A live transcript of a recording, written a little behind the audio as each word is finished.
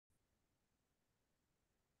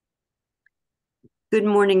Good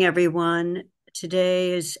morning, everyone.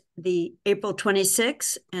 Today is the April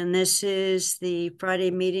 26th, and this is the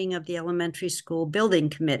Friday meeting of the Elementary School Building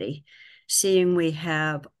Committee. Seeing we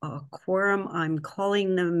have a quorum, I'm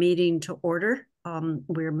calling the meeting to order.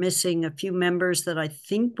 We're missing a few members that I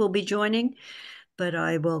think will be joining, but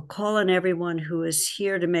I will call on everyone who is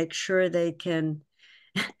here to make sure they can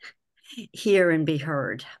hear and be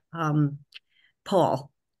heard.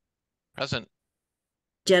 Paul, Present.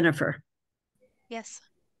 Jennifer, Yes.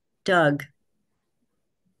 Doug,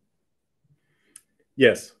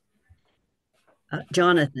 Yes.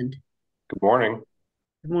 Jonathan. Good morning.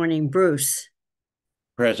 Good morning, Bruce.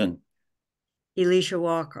 Present. Elisha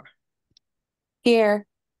Walker. Here.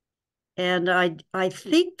 And I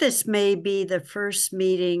think this may be the first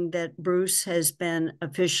meeting that Bruce has been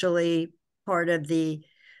officially part of the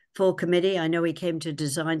full committee. I know he came to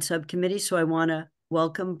design subcommittee, so I want to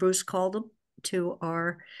welcome Bruce Caldwell to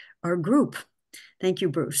our group. Thank you,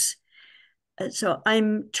 Bruce. So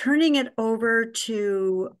I'm turning it over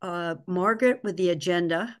to Margaret with the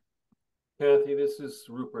agenda. Kathy, this is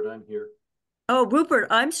Rupert. I'm here. Oh, Rupert.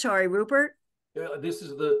 I'm sorry, Rupert.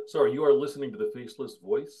 Sorry, you are listening to the Faceless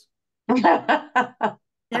Voice.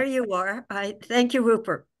 There you are. Thank you,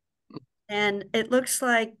 Rupert. And it looks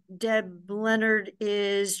like Deb Leonard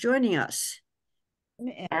is joining us.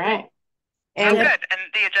 All right. And Good. And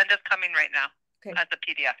the agenda's coming right now as a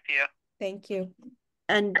PDF to you. Thank you.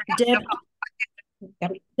 And Deb,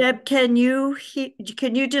 can you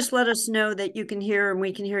just let us know that you can hear and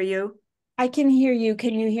we can hear you? I can hear you.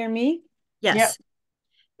 Can you hear me? Yes.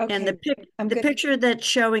 Yep. Okay. And the picture that's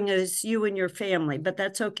showing is you and your family, but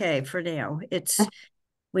that's okay for now. It's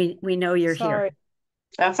we know you're here.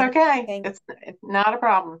 That's okay. Thanks. It's not a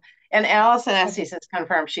problem. And Allison Estes has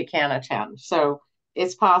confirmed she can attend. So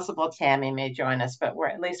it's possible Tammy may join us, but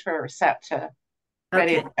we're set to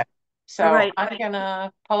ready to go. So right. I'm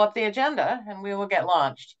gonna pull up the agenda and we will get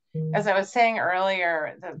launched. As I was saying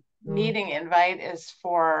earlier, the meeting invite is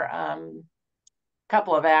for a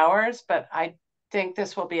couple of hours, but I think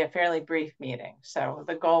this will be a fairly brief meeting. So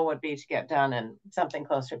the goal would be to get done in something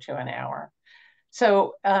closer to an hour.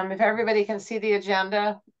 So if everybody can see the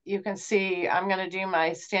agenda, you can see I'm going to do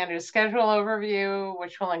my standard schedule overview,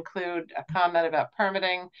 which will include a comment about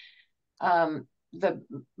permitting. The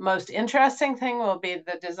most interesting thing will be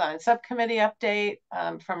the design subcommittee update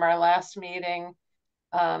from our last meeting.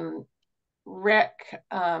 Rick,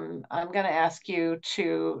 I'm going to ask you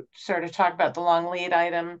to sort of talk about the long lead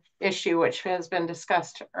item issue, which has been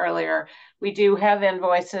discussed earlier. We do have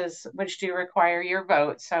invoices which do require your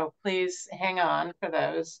vote, so please hang on for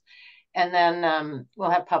those. And then we'll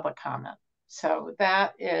have public comment. So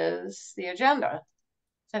that is the agenda. Does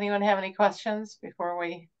anyone have any questions before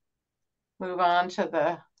we move on to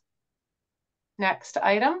the next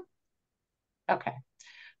item? Okay.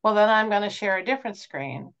 Well, then I'm going to share a different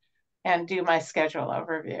screen and do my schedule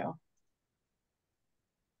overview.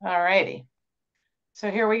 All righty. So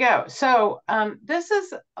here we go. So this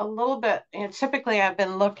is a little bit, typically I've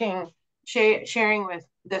been sharing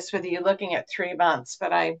with you, looking at 3 months,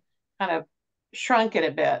 but I kind of shrunk it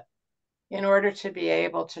a bit in order to be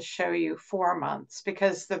able to show you 4 months,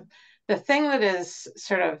 because the thing that is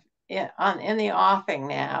sort of in the offing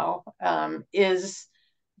now is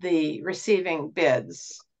the receiving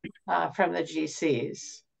bids from the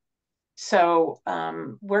GCs. So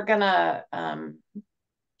we're gonna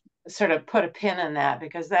sort of put a pin in that,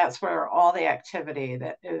 because that's where all the activity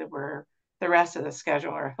that the rest of the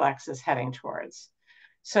schedule reflects is heading towards.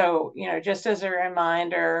 So, just as a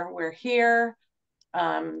reminder, we're here.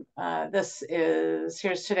 Here's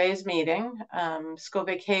today's meeting. School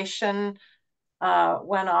vacation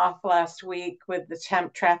went off last week with the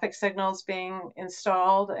temp traffic signals being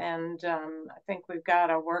installed, and I think we've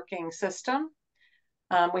got a working system.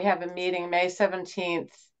 We have a meeting May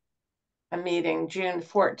 17th, a meeting June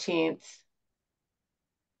 14th.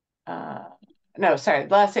 No, sorry,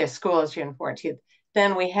 the last day of school is June 14th.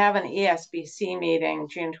 Then we have an ESBC meeting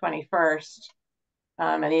June 21st,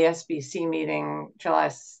 an ESBC meeting July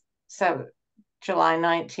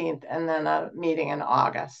 19th, and then a meeting in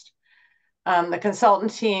August. The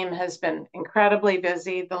consultant team has been incredibly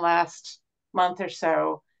busy the last month or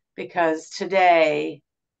so, because today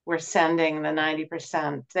we're sending the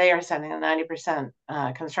 90%, they are sending the 90%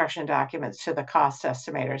 construction documents to the cost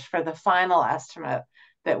estimators for the final estimate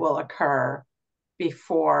that will occur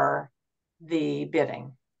before the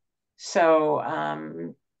bidding. So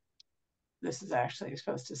this is actually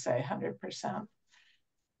supposed to say 100%.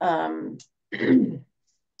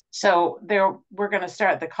 So we're going to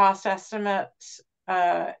start the cost estimates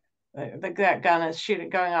that gun is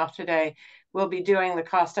going off today. We'll be doing the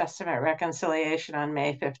cost estimate reconciliation on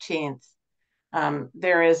May 15th.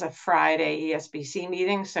 There is a Friday ESBC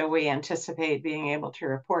meeting, so we anticipate being able to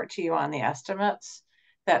report to you on the estimates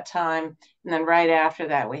that time. And then right after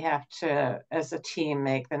that, we have to, as a team,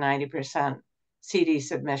 make the 90% CD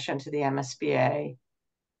submission to the MSBA.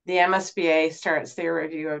 The MSBA starts their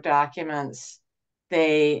review of documents.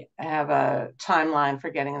 They have a timeline for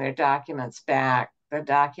getting their documents back.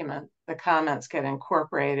 The comments get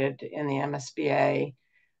incorporated in the MSBA.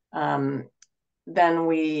 Then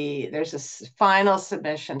there's a final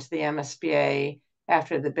submission to the MSBA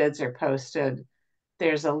after the bids are posted.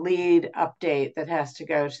 There's a lead update that has to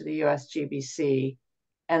go to the USGBC.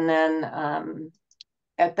 And then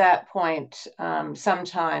at that point,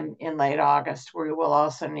 sometime in late August, we will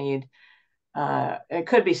also need, it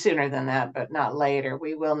could be sooner than that, but not later,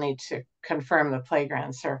 we will need to confirm the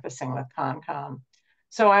playground surfacing with Concom.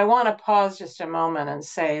 So I want to pause just a moment and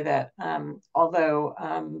say that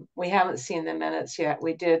although we haven't seen the minutes yet,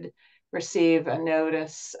 we did receive a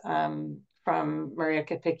notice from Maria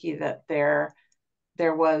Kapicki that there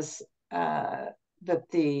was, that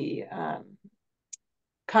the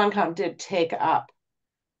Concom did take up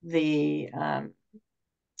the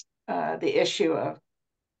issue of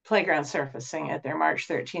playground surfacing at their March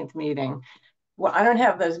 13th meeting. Well, I don't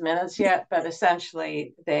have those minutes yet, but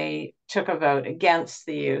essentially they took a vote against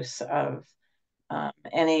the use of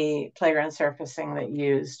any playground surfacing that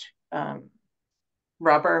used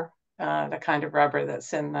rubber, the kind of rubber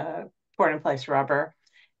that's in the poured-in-place rubber.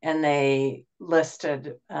 And they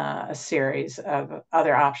listed a series of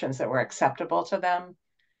other options that were acceptable to them.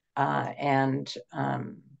 And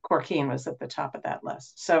Corkine was at the top of that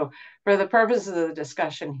list. So for the purposes of the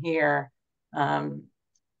discussion here,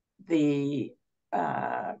 the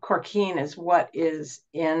Corkine is what is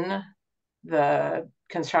in the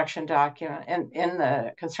construction document and in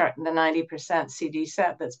the 90% CD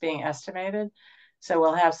set that's being estimated. So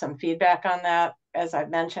we'll have some feedback on that. As I've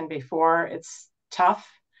mentioned before, it's tough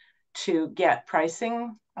to get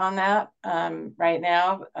pricing on that right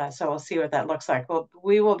now. So we'll see what that looks like.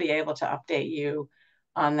 We will be able to update you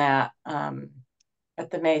on that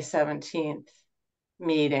at the May 17th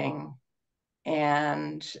meeting.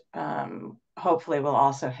 And hopefully we'll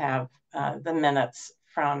also have the minutes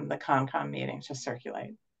from the Concom meeting to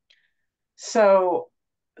circulate. So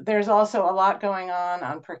there's also a lot going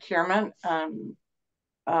on procurement.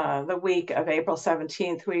 The week of April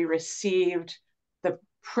 17th, we received the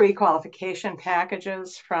pre-qualification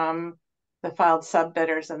packages from the filed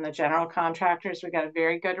sub-bidders and the general contractors. We got a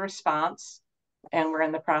very good response, and we're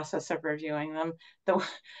in the process of reviewing them.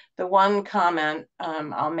 The one comment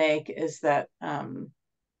I'll make is that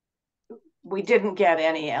we didn't get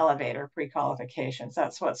any elevator pre-qualifications.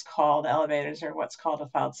 That's what's called elevators, or what's called a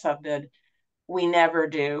filed sub-bid. We never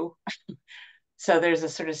do. So there's a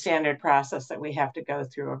sort of standard process that we have to go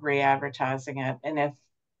through of re-advertising it. And if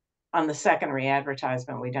on the second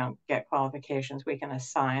re-advertisement we don't get qualifications, we can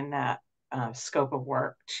assign that scope of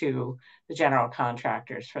work to the general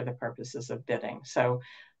contractors for the purposes of bidding. So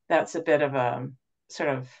that's a bit of a sort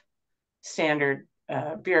of standard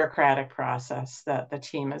bureaucratic process that the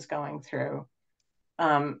team is going through.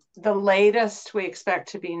 The latest we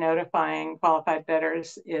expect to be notifying qualified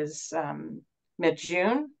bidders is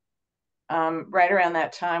mid-June. Right around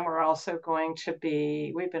that time, we're also going to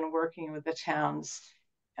we've been working with the town's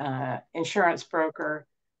insurance broker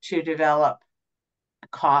to develop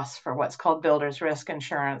costs for what's called builder's risk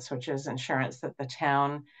insurance, which is insurance that the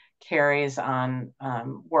town carries on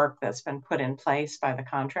work that's been put in place by the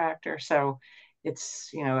contractor. So it's,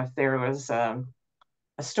 if there was a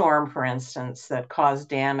storm, for instance, that caused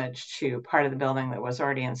damage to part of the building that was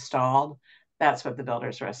already installed, that's what the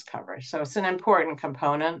builder's risk covers. So it's an important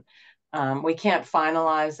component. We can't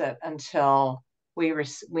finalize it until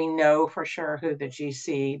we know for sure who the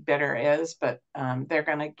GC bidder is, but they're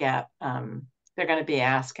going to be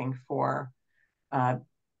asking for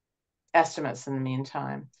estimates in the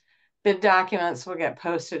meantime. Bid documents will get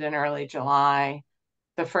posted in early July.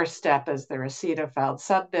 The first step is the receipt of filed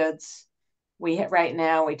sub-bids. Right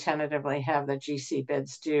now, we tentatively have the GC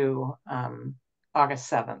bids due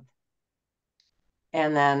August 7th.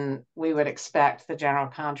 And then we would expect the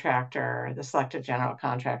selected general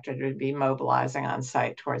contractor to be mobilizing on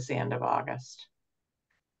site towards the end of August.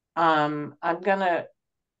 I'm going to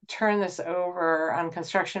turn this over on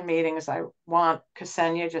construction meetings. I want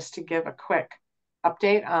Ksenia just to give a quick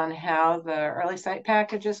update on how the early site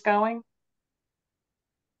package is going.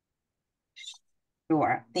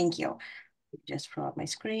 Sure, thank you. Just pull up my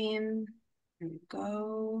screen. There we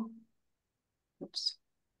go. Oops.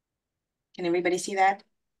 Can everybody see that?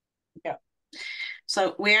 Yeah.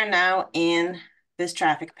 So we are now in this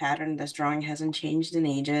traffic pattern. This drawing hasn't changed in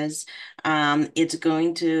ages. It's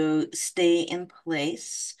going to stay in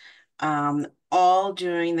place all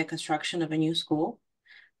during the construction of a new school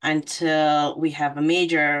until we have a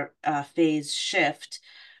major phase shift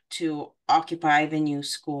to occupy the new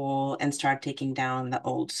school and start taking down the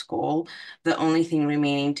old school. The only thing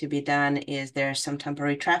remaining to be done is there's some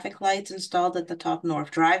temporary traffic lights installed at the top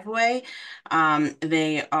north driveway.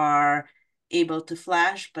 They are able to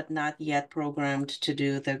flash, but not yet programmed to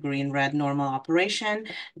do the green-red normal operation.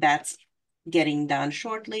 That's getting done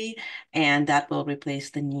shortly, and that will replace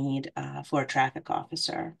the need for a traffic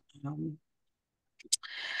officer.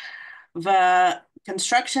 The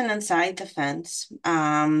construction inside the fence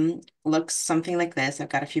looks something like this. I've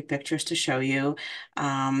got a few pictures to show you.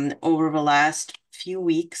 Over the last few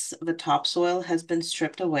weeks, the topsoil has been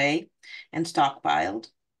stripped away and stockpiled.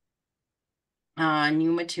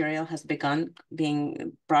 New material has begun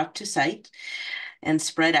being brought to site and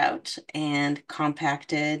spread out and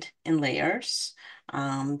compacted in layers.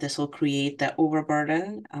 This will create the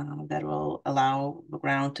overburden that will allow the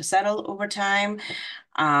ground to settle over time.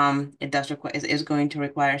 It is going to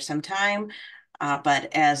require some time,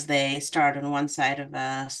 but as they start on one side of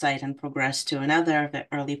the site and progress to another, the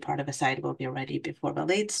early part of the site will be ready before the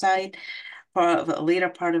late site. For the later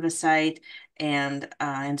part of a site, and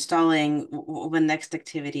installing the next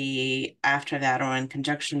activity after that or in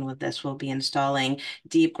conjunction with this will be installing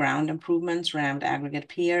deep ground improvements, rammed aggregate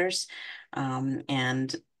piers,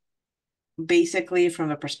 and basically from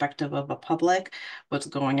the perspective of the public, what's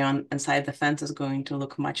going on inside the fence is going to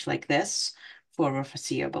look much like this for a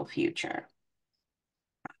foreseeable future.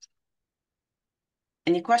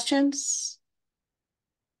 Any questions?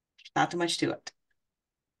 Not too much to it.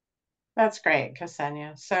 That's great,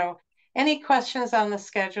 Ksenia. So any questions on the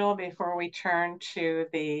schedule before we turn to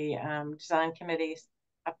the design committee's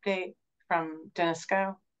update from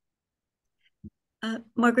Denisco?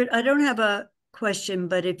 Margaret, I don't have a question,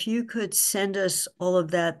 but if you could send us all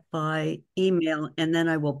of that by email, and then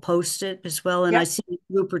I will post it as well. And I see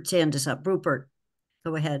Rupert's hand is up. Rupert,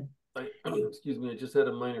 go ahead. Excuse me, I just had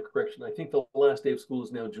a minor correction. I think the last day of school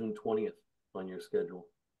is now June 20th on your schedule.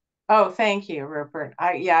 Oh, thank you, Rupert.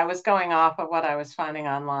 I was going off of what I was finding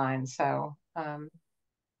online, so I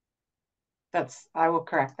will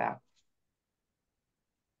correct that.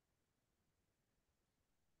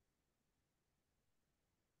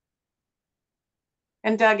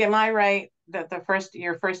 And Doug, am I right that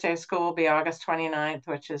your first day of school will be August 29th,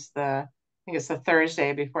 which is I think it's the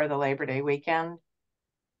Thursday before the Labor Day weekend?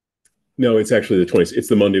 No, it's actually the 20th. It's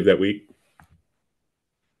the Monday of that week.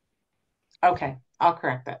 Okay, I'll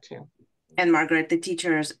correct that too. And Margaret, the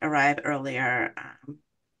teachers arrive earlier.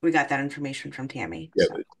 We got that information from Tammy. Yeah,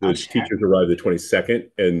 so the teachers arrive the 22nd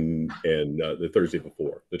and the Thursday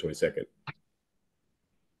before, the 22nd.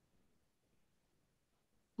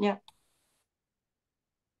 Yeah.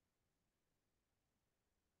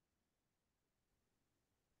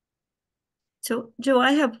 So, Joe,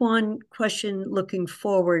 I have one question looking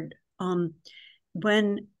forward.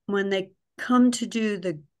 When they come to do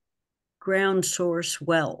the ground source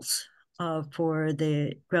wells for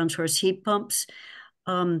the ground source heat pumps,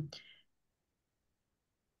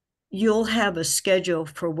 you'll have a schedule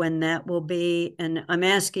for when that will be. And I'm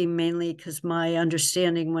asking mainly because my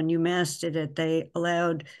understanding when you mastered it, they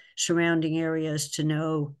allowed surrounding areas to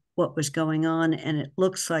know what was going on. And it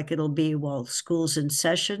looks like it'll be while school's in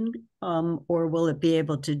session, or will it be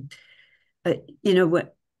able to,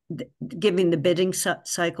 giving the bidding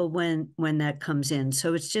cycle when that comes in.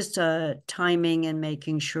 So it's just timing and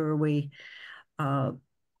making sure we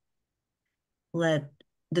let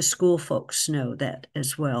the school folks know that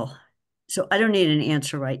as well. So I don't need an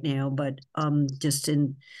answer right now, but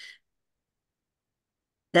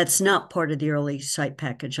that's not part of the early site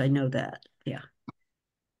package. I know that. Yeah.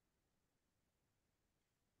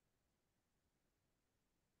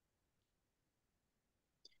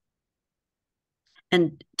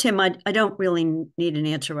 And Tim, I don't really need an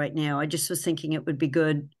answer right now. I just was thinking it would be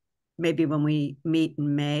good maybe when we meet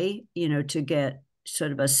in May, to get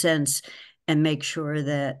sort of a sense and make sure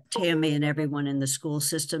that Tammy and everyone in the school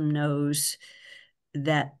system knows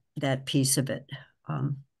that piece of it.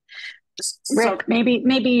 Rick,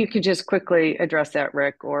 maybe you could just quickly address that,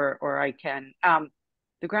 Rick, or I can.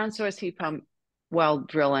 The ground source heat pump well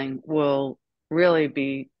drilling will really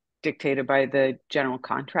be dictated by the general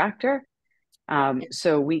contractor.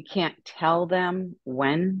 So we can't tell them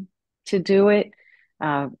when to do it.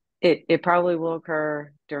 It probably will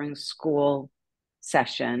occur during school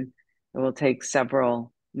session. It will take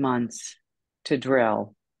several months to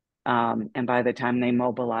drill. And by the time they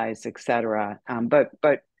mobilize, et cetera. But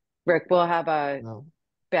Rick, we'll have a No.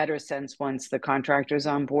 better sense once the contractor's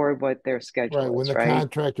on board, what their schedule Right, when is, the right?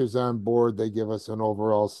 contractor's on board, they give us an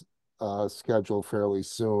overall schedule fairly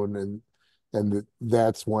soon, and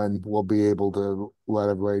that's when we'll be able to let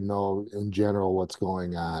everybody know in general what's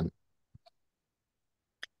going on.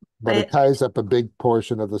 But it ties up a big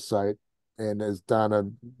portion of the site, and as Donna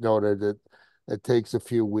noted, it takes a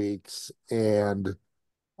few weeks, and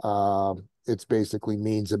it's basically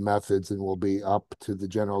means and methods, and will be up to the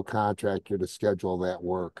general contractor to schedule that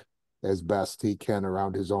work as best he can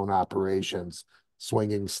around his own operations,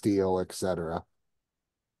 swinging steel, etc.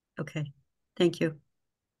 Okay, thank you.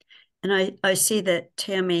 And I see that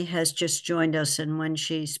Tammy has just joined us, and when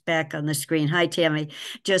she's back on the screen, hi, Tammy.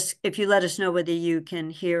 Just if you let us know whether you can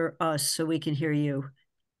hear us so we can hear you.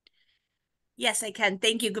 Yes, I can.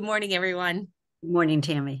 Thank you. Good morning, everyone. Good morning,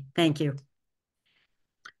 Tammy. Thank you.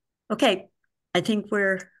 Okay, I think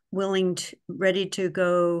we're ready to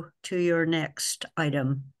go to your next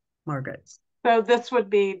item, Margaret. So this would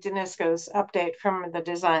be Danisco's update from the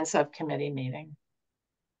design subcommittee meeting.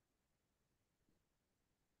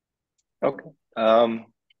 Okay. It's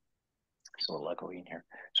a little echoey in here.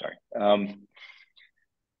 Sorry.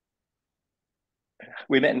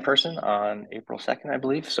 We met in person on April 2nd, I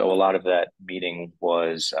believe. So a lot of that meeting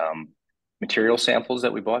was material samples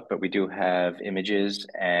that we bought, but we do have images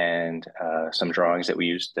and some drawings that we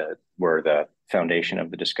used that were the foundation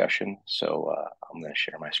of the discussion. So I'm going to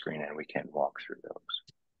share my screen and we can walk through those.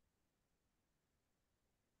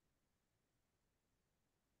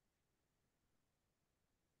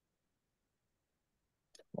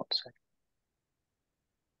 One second.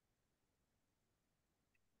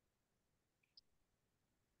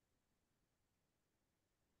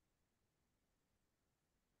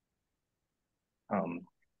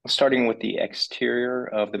 Starting with the exterior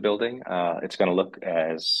of the building, it's going to look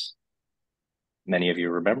as many of you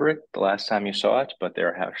remember it the last time you saw it, but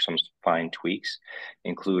there are some fine tweaks,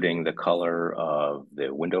 including the color of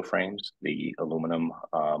the window frames, the aluminum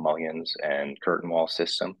mullions and curtain wall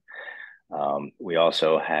system. We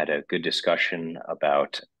also had a good discussion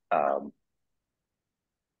about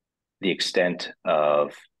the extent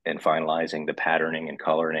of and finalizing the patterning and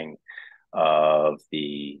coloring of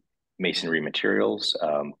the masonry materials.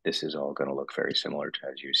 This is all going to look very similar to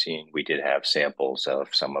as you've seen. We did have samples of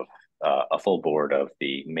some of a full board of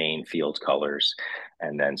the main field colors,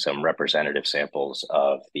 and then some representative samples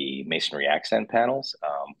of the masonry accent panels,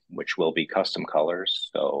 which will be custom colors.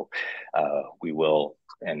 So we will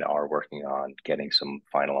and are working on getting some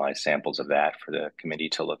finalized samples of that for the committee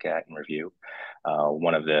to look at and review.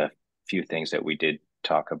 One of the few things that we did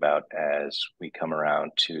talk about as we come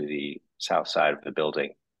around to the south side of the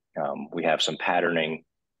building, we have some patterning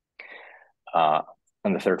on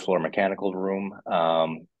the third floor mechanical room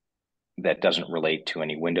that doesn't relate to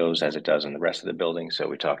any windows as it does in the rest of the building. So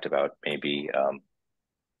we talked about maybe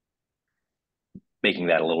making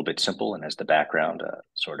that a little bit simple, and as the background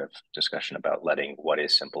sort of discussion about letting what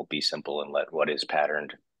is simple be simple and let what is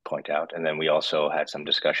patterned point out. And then we also had some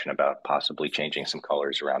discussion about possibly changing some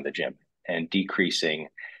colors around the gym and decreasing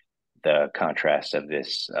the contrast of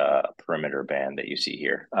this perimeter band that you see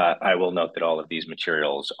here. I will note that all of these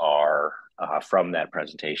materials are from that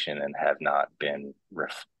presentation and have not been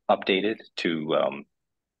updated to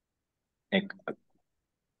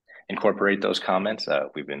incorporate those comments.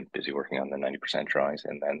 We've been busy working on the 90% drawings,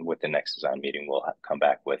 and then with the next design meeting, we'll come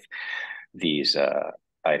back with these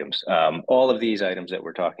items. All of these items that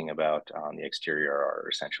we're talking about on the exterior are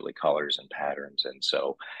essentially colors and patterns. And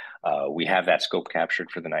so we have that scope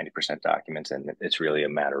captured for the 90% documents, and it's really a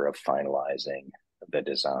matter of finalizing the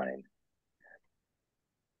design.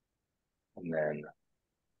 And then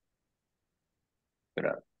I'm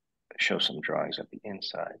gonna show some drawings of the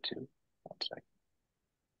inside too. One second.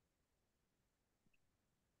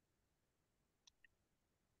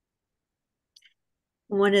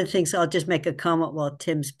 One of the things, I'll just make a comment while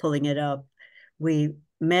Tim's pulling it up. We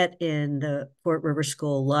met in the Fort River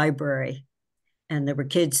School library, and there were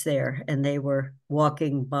kids there, and they were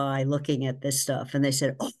walking by looking at this stuff, and they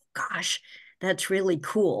said, "Oh gosh, that's really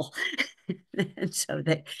cool." And so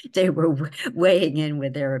they were weighing in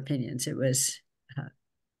with their opinions. It was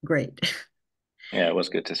great. Yeah, it was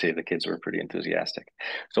good to see the kids were pretty enthusiastic.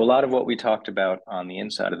 So a lot of what we talked about on the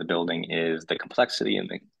inside of the building is the complexity and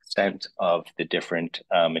the extent of the different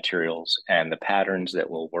materials and the patterns that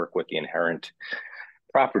will work with the inherent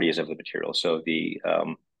properties of the material. So the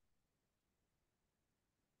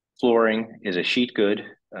flooring is a sheet good.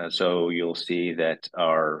 So you'll see that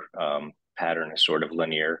our pattern is sort of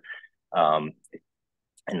linear and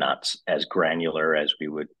not as granular as we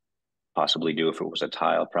would possibly do if it was a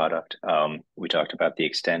tile product. We talked about the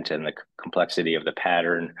extent and the complexity of the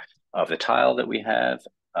pattern of the tile that we have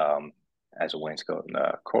as a wainscot in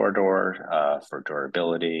the corridor for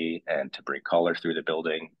durability and to bring color through the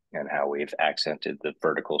building, and how we've accented the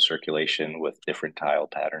vertical circulation with different tile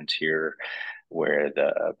patterns here, where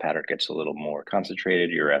the pattern gets a little more concentrated.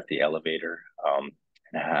 You're at the elevator.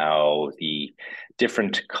 And how the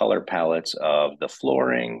different color palettes of the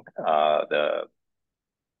flooring, the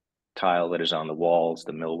tile that is on the walls,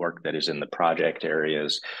 the millwork that is in the project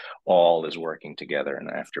areas, all is working together. And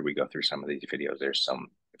after we go through some of these videos, there's some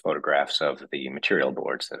photographs of the material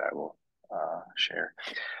boards that I will share.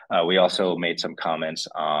 We also made some comments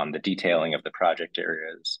on the detailing of the project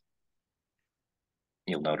areas.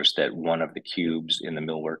 You'll notice that one of the cubes in the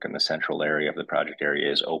millwork in the central area of the project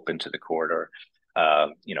area is open to the corridor.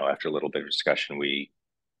 After a little bit of discussion, we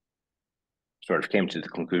sort of came to the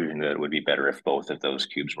conclusion that it would be better if both of those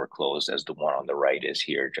cubes were closed, as the one on the right is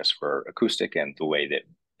here just for acoustic and the way that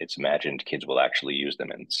it's imagined kids will actually use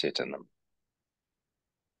them and sit in them.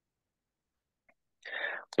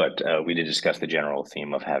 But we did discuss the general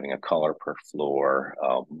theme of having a color per floor,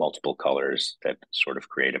 multiple colors that sort of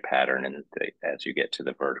create a pattern, and as you get to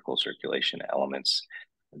the vertical circulation elements,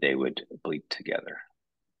 they would bleed together.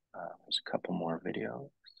 There's a couple more videos.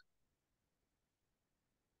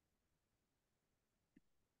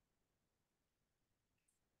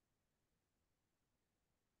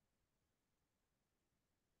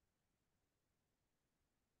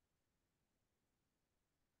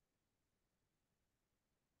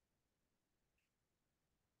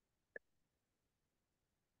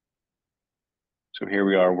 So here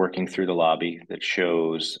we are working through the lobby that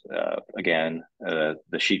shows, again, the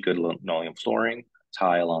sheet good linoleum flooring,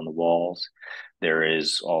 tile on the walls. There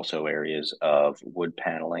is also areas of wood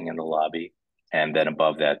paneling in the lobby. And then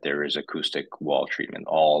above that, there is acoustic wall treatment,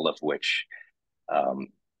 all of which the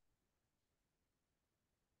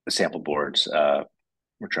sample boards,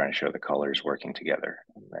 we're trying to show the colors working together.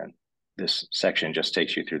 And then this section just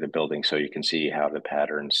takes you through the building so you can see how the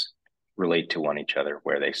patterns relate to each other,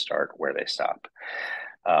 where they start, where they stop.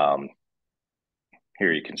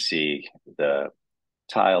 Here you can see the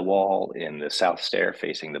tile wall in the south stair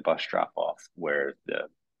facing the bus drop off, where the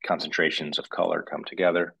concentrations of color come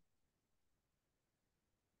together.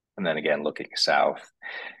 And then again, looking south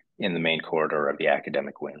in the main corridor of the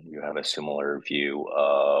academic wing, you have a similar view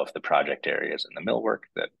of the project areas and the millwork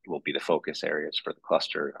that will be the focus areas for the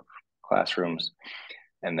cluster of classrooms.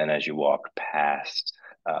 And then as you walk past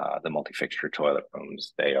the multi-fixture toilet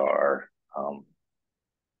rooms, they are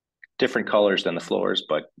different colors than the floors,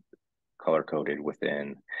 but color-coded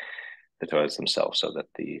within the toilets themselves, so that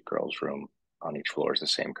the girls' room on each floor is the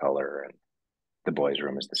same color and the boys'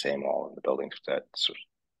 room is the same all in the building.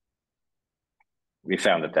 We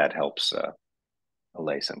found that helps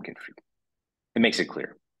allay some confusion. It makes it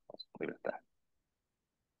clear. I'll leave it at that.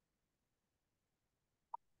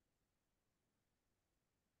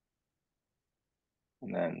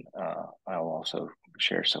 And then I'll also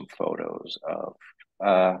share some photos of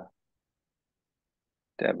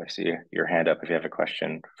Deb, I see your hand up. If you have a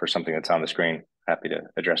question for something that's on the screen, happy to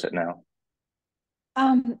address it now.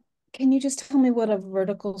 Can you just tell me what a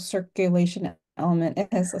vertical circulation element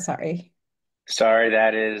is? Sorry. Sorry,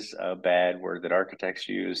 that is a bad word that architects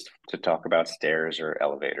use to talk about stairs or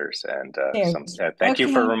elevators. And thank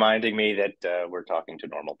you for reminding me that we're talking to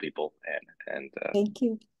normal people. And thank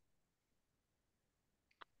you.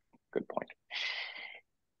 Good point.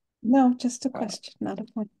 No, just a question, not a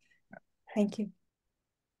point. Thank you.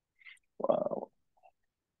 Wow.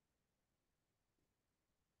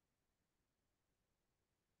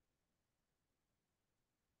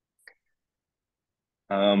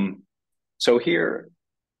 So here,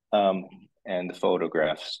 and the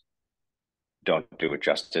photographs don't do it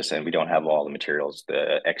justice, and we don't have all the materials.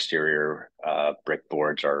 The exterior brick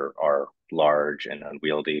boards are large and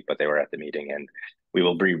unwieldy, but they were at the meeting, and we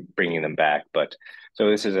will be bringing them back. But so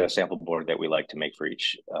this is a sample board that we like to make for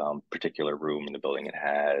each particular room in the building. It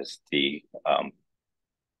has the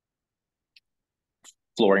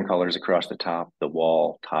flooring colors across the top, the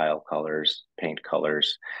wall tile colors, paint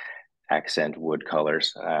colors, accent wood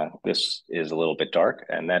colors. This is a little bit dark,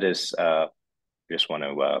 and that is just want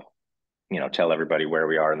to tell everybody where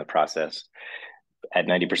we are in the process. At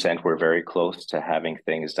 90%, we're very close to having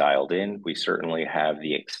things dialed in. We certainly have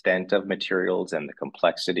the extent of materials and the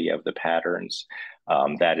complexity of the patterns.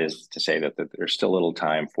 That is to say that there's still a little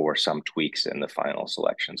time for some tweaks in the final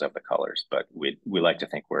selections of the colors, but we like to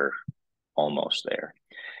think we're almost there.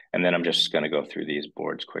 And then I'm just going to go through these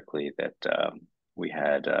boards quickly. That we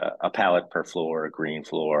had a palette per floor, a green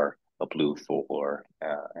floor, a blue floor,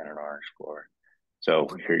 and an orange floor. So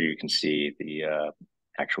here you can see the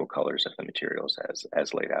actual colors of the materials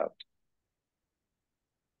as laid out.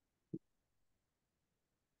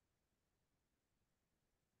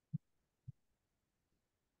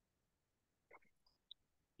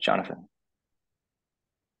 Jonathan.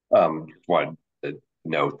 Wanted to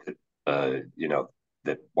note that,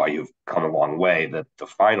 that while you've come a long way, that the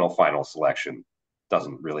final selection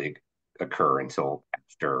doesn't really occur until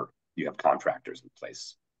after you have contractors in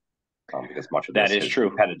place. Because much of this is true.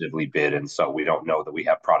 competitively bid, and so we don't know that we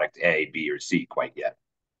have product A, B, or C quite yet.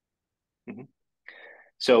 Mm-hmm.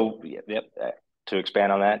 So, to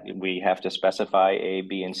expand on that, we have to specify A,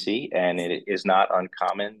 B, and C, and it is not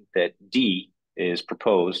uncommon that D is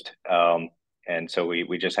proposed. And so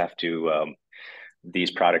we just have to,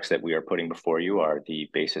 these products that we are putting before you are the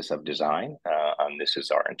basis of design. This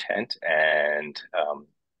is our intent. And,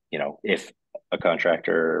 if a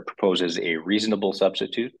contractor proposes a reasonable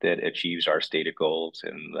substitute that achieves our stated goals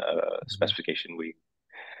and the specification, we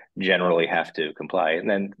generally have to comply. And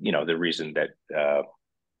then, the reason that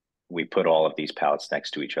we put all of these pallets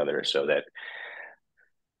next to each other so that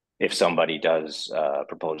if somebody does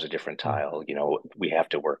propose a different tile, we have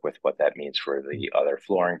to work with what that means for the other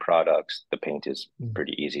flooring products. The paint is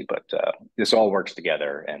pretty easy, but this all works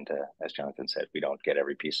together. And as Jonathan said, we don't get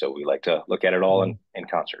every piece, so we like to look at it all in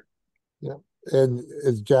concert. Yeah, and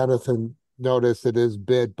as Jonathan noticed, it is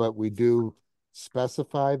bid, but we do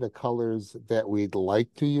specify the colors that we'd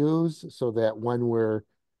like to use so that when we're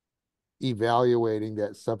evaluating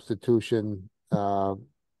that substitution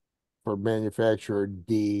for manufacturer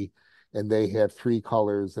D, and they have 3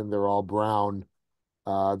 colors and they're all brown,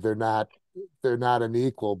 they're not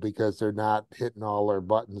unequal because they're not hitting all our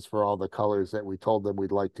buttons for all the colors that we told them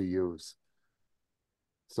we'd like to use.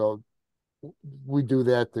 So we do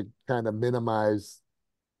that to kind of minimize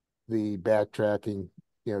the backtracking,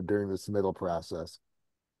 during the submittal process.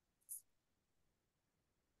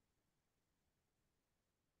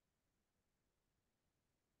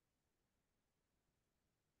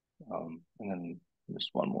 And then just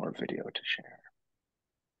one more video to share.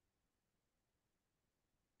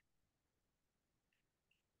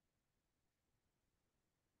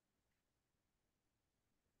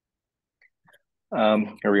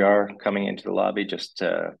 Here we are coming into the lobby. Just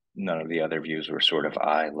none of the other views were sort of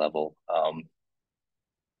eye level.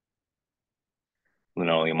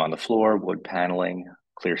 Linoleum on the floor, wood paneling,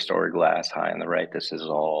 clear story glass high on the right. This is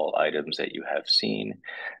all items that you have seen,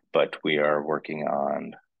 but we are working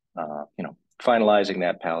on, finalizing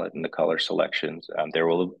that palette and the color selections. There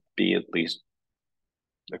will be at least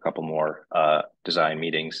a couple more design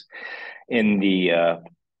meetings in the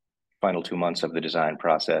final 2 months of the design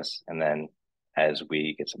process, and then as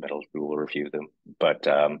we get submittals, we will review them. But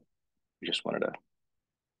we just wanted to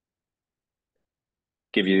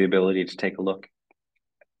give you the ability to take a look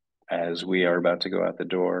as we are about to go out the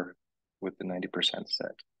door with the 90%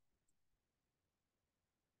 set.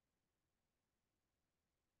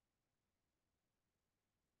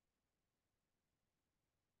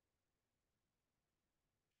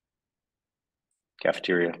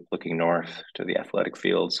 Cafeteria looking north to the athletic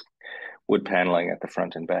fields, wood paneling at the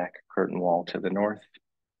front and back, curtain wall to the north.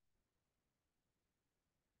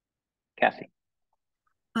 Kathy.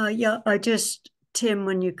 Yeah, Tim,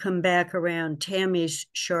 when you come back around, Tammy's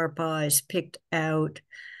sharp eyes picked out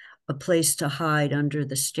a place to hide under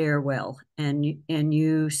the stairwell. And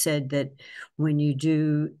you said that when you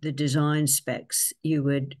do the design specs, you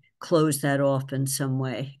would close that off in some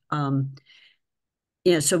way.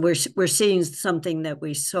 So we're seeing something that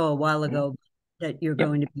we saw a while ago that you're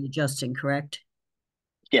going to be adjusting, correct?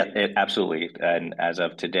 Yeah, absolutely. And as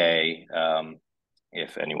of today,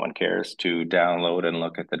 if anyone cares to download and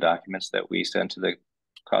look at the documents that we sent to the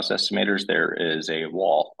cost estimators, there is a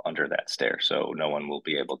wall under that stair. So no one will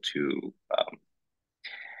be able to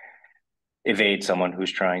evade someone who's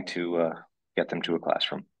trying to get them to a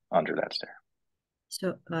classroom under that stair.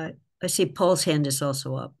 So I see Paul's hand is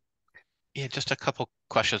also up. Yeah, just a couple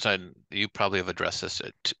questions. You probably have addressed this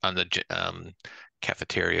on the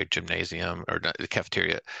cafeteria, gymnasium, or the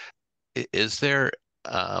cafeteria. Is there,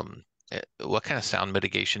 what kind of sound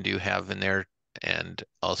mitigation do you have in there? And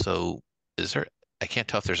also, I can't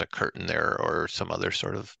tell if there's a curtain there or some other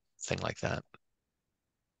sort of thing like that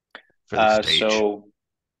for the stage. So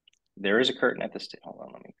there is a curtain at the stage. Hold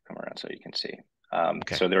on, let me come around so you can see.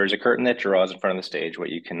 Okay. So there is a curtain that draws in front of the stage. What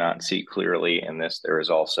you cannot see clearly in this, there is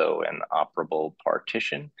also an operable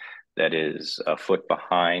partition that is a foot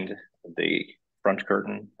behind the front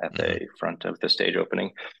curtain at the front of the stage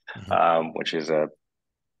opening, which has a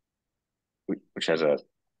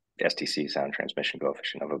STC, sound transmission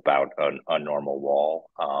coefficient, of about a normal wall.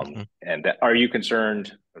 And are you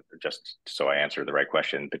concerned, just so I answer the right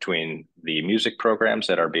question, between the music programs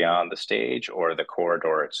that are beyond the stage or the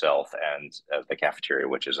corridor itself and the cafeteria,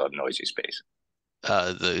 which is a noisy space?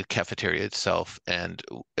 The cafeteria itself, and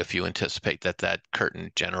if you anticipate that that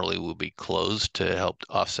curtain generally will be closed to help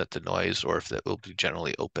offset the noise, or if that will be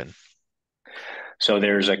generally open. So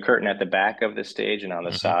there's a curtain at the back of the stage and on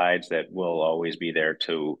the sides that will always be there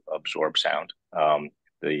to absorb sound.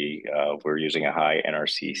 We're using a high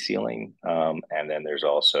NRC ceiling, and then there's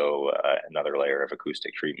also another layer of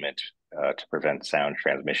acoustic treatment to prevent sound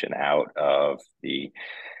transmission out of the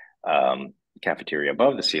cafeteria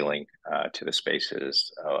above the ceiling to the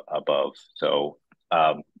spaces above. So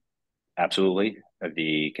absolutely,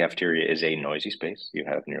 the cafeteria is a noisy space. You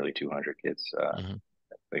have nearly 200 kids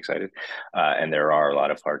excited, and there are a lot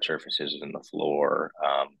of hard surfaces in the floor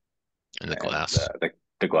and the glass.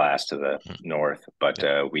 The glass to the north, but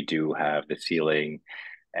we do have the ceiling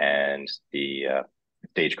and the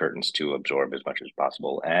stage curtains to absorb as much as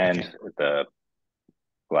possible, and the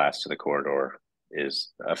glass to the corridor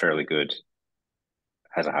is a fairly good,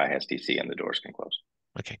 has a high SDC, and the doors can close.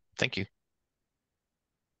 Okay, thank you.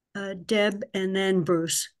 Deb, and then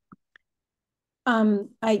Bruce.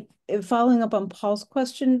 Following up on Paul's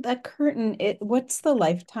question, that curtain, what's the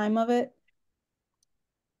lifetime of it?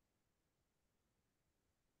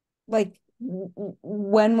 Like,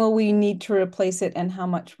 when will we need to replace it, and how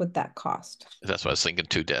much would that cost? That's what I was thinking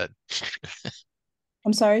too, Dad.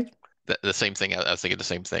 I'm sorry? The same thing. I was thinking the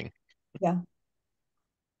same thing. Yeah.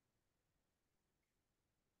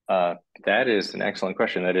 That is an excellent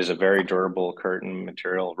question. That is a very durable curtain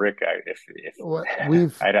material. Rick, I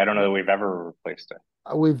don't know that we've ever replaced it.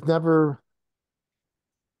 We've never,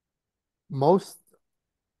 how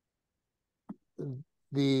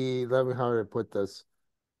do I put this?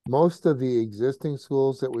 Most of the existing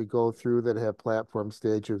schools that we go through that have platform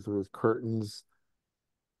stages with curtains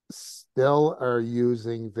still are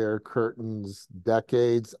using their curtains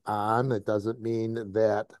decades on. It doesn't mean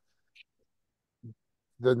that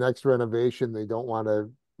the next renovation, they don't want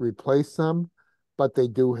to replace them, but they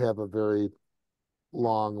do have a very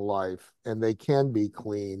long life and they can be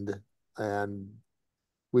cleaned. And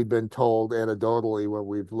we've been told anecdotally when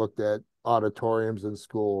we've looked at auditoriums in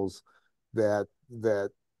schools that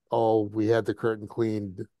oh, we had the curtain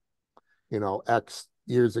cleaned, X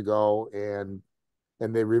years ago, and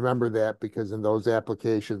they remember that because in those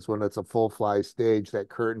applications, when it's a full fly stage, that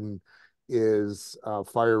curtain is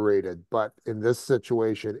fire rated. But in this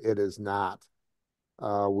situation, it is not.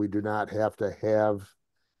 We do not have to have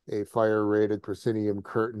a fire rated proscenium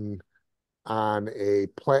curtain on a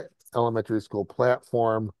elementary school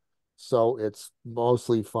platform. So it's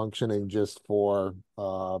mostly functioning just for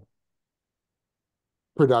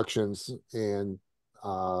productions and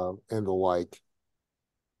the like.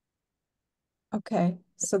 Okay,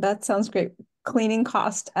 so that sounds great. Cleaning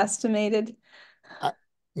cost estimated?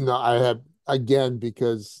 No, I have, again,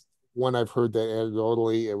 because when I've heard that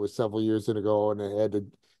anecdotally, it was several years ago, and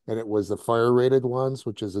it was the fire rated ones,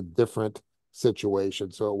 which is a different situation,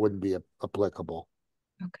 so it wouldn't be applicable.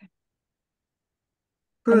 Okay.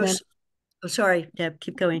 Bruce, sorry, Deb,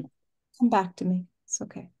 keep going. Come back to me. It's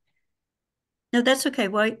okay. No, that's okay.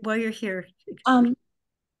 While you're here.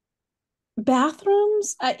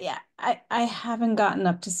 Bathrooms, I haven't gotten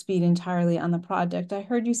up to speed entirely on the project. I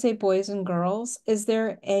heard you say boys and girls. Is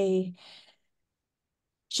there a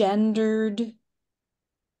gendered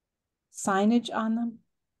signage on them?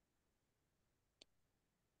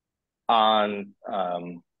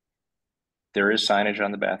 There is signage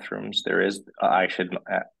on the bathrooms. There is,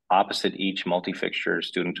 opposite each multi-fixture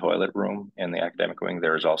student toilet room in the academic wing,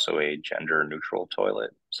 there is also a gender neutral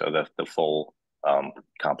toilet. So the full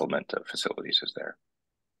complement of facilities is there.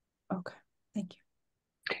 Okay, thank you.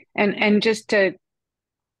 And just to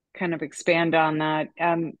kind of expand on that,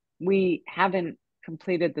 we haven't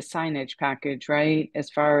completed the signage package, right? As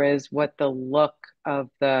far as what the look of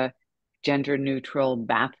the gender neutral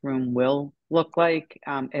bathroom will look like.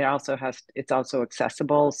 It's also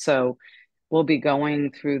accessible. So we'll be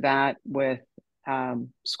going through that with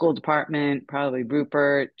school department, probably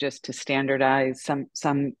Rupert, just to standardize.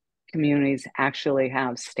 Some communities actually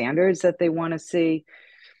have standards that they want to see.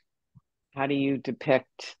 How do you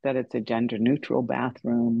depict that it's a gender neutral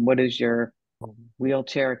bathroom? What does your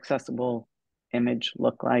wheelchair accessible image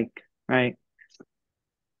look like, right?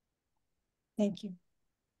 Thank you.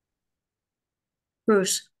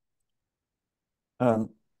 Bruce.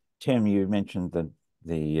 Tim, you mentioned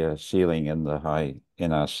the ceiling and the high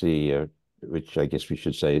NRC, which I guess we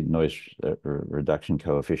should say noise reduction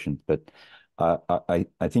coefficient, but I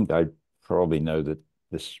think I probably know that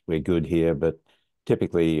we're good here, but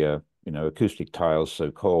typically, acoustic tiles,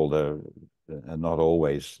 so-called, are not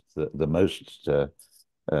always the most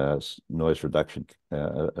noise reduction,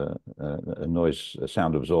 noise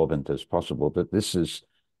sound absorbent as possible. But this is,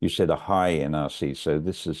 you said, a high NRC, so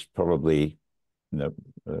this is probably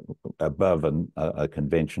above a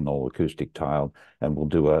conventional acoustic tile, and will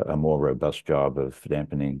do a more robust job of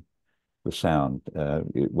dampening the sound.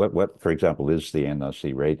 What, for example, is the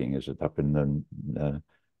NRC rating? Is it up in the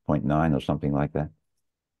 0.9 or something like that?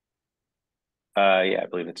 Yeah, I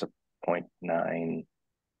believe it's a 0.95.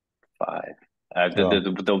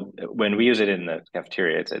 When we use it in the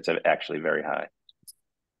cafeteria, it's actually very high.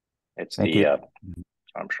 It's Thank the you.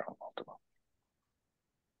 Armstrong multiple.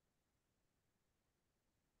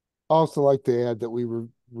 Also like to add that we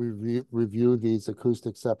review these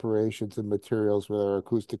acoustic separations and materials with our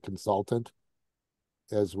acoustic consultant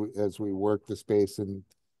as we work the space, and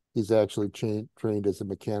he's actually trained as a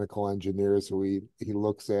mechanical engineer, so he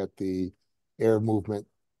looks at the air movement,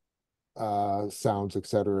 sounds,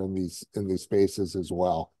 etc. in these spaces as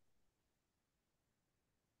well.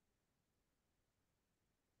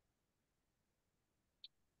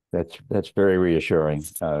 That's very reassuring.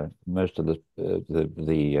 Most of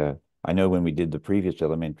I know when we did the previous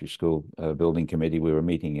elementary school building committee, we were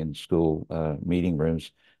meeting in school meeting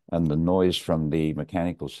rooms, and the noise from the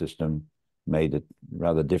mechanical system made it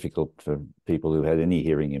rather difficult for people who had any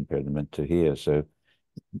hearing impairment to hear. So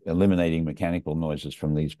eliminating mechanical noises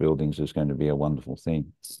from these buildings is going to be a wonderful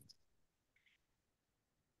thing.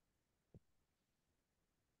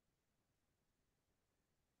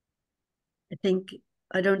 I think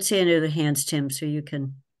I don't see any other hands, Tim, so you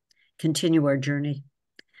can continue our journey.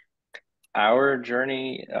 Our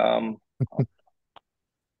journey,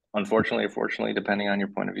 unfortunately or fortunately, depending on your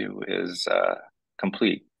point of view, is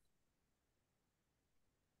complete.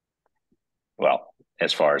 Well,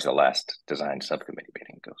 as far as the last design subcommittee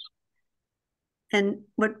meeting goes. And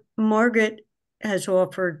what Margaret has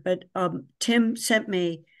offered, but Tim sent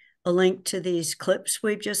me a link to these clips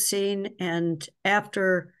we've just seen, and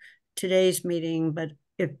after today's meeting, but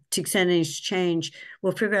if to extent any change,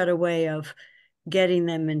 we'll figure out a way of getting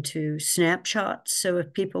them into snapshots. So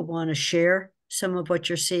if people want to share some of what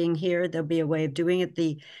you're seeing here, there'll be a way of doing it.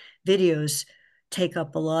 The videos take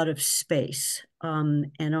up a lot of space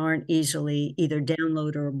and aren't easily either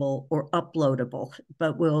downloadable or uploadable,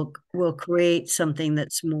 but we'll create something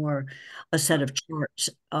that's more a set of charts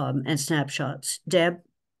and snapshots. Deb?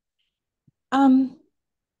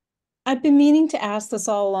 I've been meaning to ask this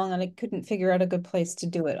all along, and I couldn't figure out a good place to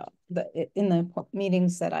do it in the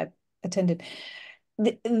meetings that I've attended.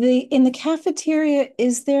 In the cafeteria,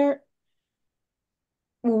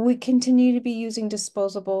 will we continue to be using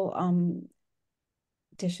disposable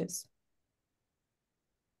dishes?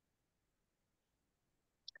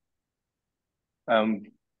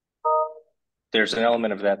 There's an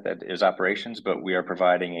element of that is operations, but we are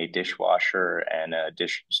providing a dishwasher and a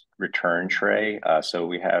dish return tray. So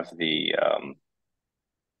we have the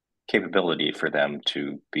capability for them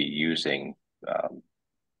to be using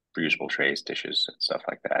reusable trays, dishes, and stuff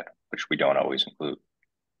like that, which we don't always include.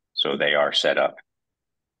 So they are set up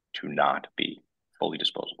to not be fully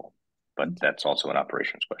disposable, but that's also an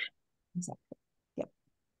operations question. Exactly. Yep.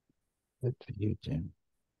 Good for you, Tim.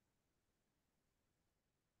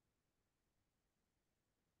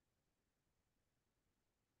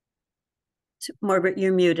 So, Margaret,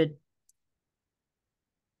 you're muted.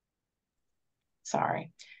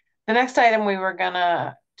 Sorry. The next item we were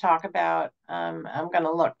gonna talk about, I'm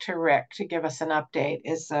gonna look to Rick to give us an update,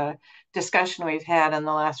 is a discussion we've had in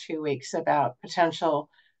the last few weeks about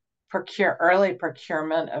potential early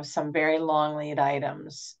procurement of some very long lead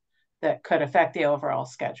items that could affect the overall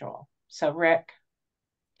schedule. So Rick,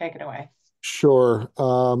 take it away. Sure.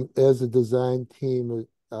 As a design team,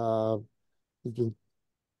 we've been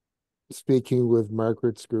speaking with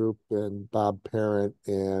Margaret's group and Bob Parent,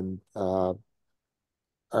 and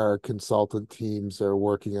our consultant teams are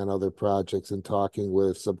working on other projects and talking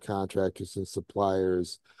with subcontractors and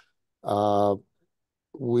suppliers.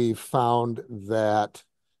 We found that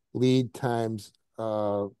lead times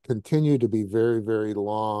continue to be very, very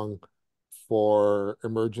long for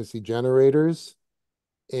emergency generators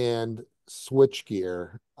and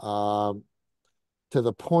switchgear, to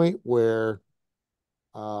the point where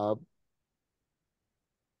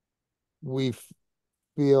we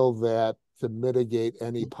feel that to mitigate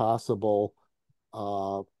any possible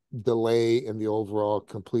delay in the overall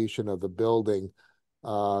completion of the building,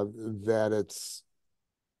 that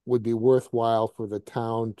would be worthwhile for the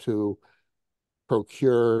town to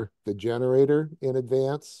procure the generator in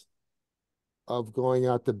advance of going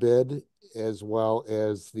out to bid, as well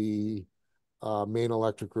as the main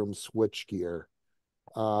electric room switchgear.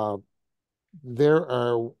 There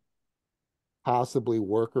are possibly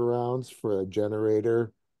workarounds for a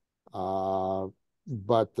generator,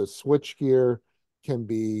 but the switchgear can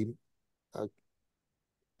be a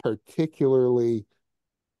particularly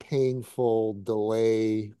painful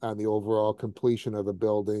delay on the overall completion of the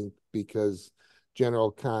building, because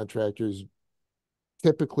general contractors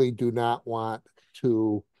typically do not want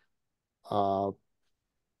to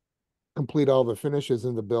complete all the finishes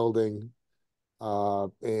in the building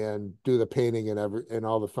and do the painting and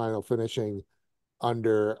all the final finishing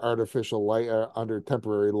under artificial light, under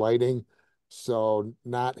temporary lighting. So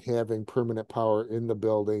not having permanent power in the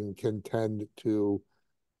building can tend to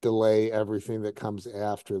delay everything that comes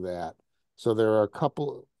after that. So there are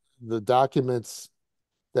the documents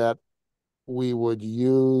that we would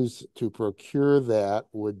use to procure that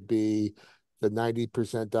would be the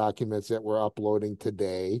 90% documents that we're uploading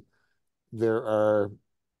today. There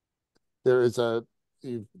is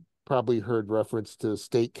you've probably heard reference to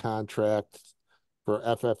state contracts for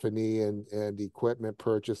FF&E and equipment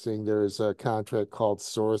purchasing. There's a contract called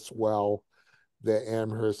Sourcewell that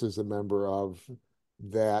Amherst is a member of,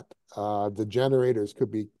 that the generators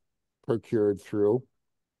could be procured through.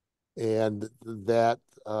 And that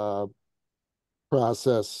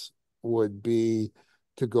process would be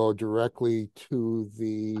to go directly to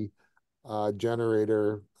the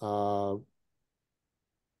generator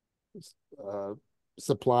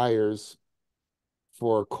suppliers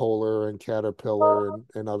for Kohler and Caterpillar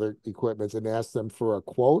and other equipments, and ask them for a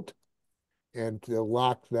quote and to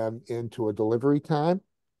lock them into a delivery time.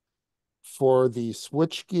 For the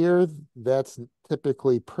switchgear, that's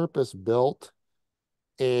typically purpose-built,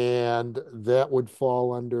 and that would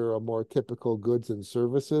fall under a more typical goods and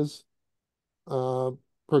services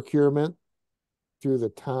procurement through the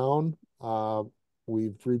town.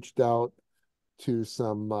 We've reached out to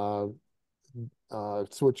some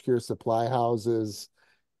switchgear supply houses,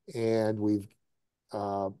 and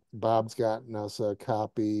Bob's gotten us a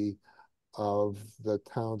copy of the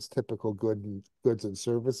town's typical goods and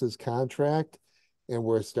services contract, and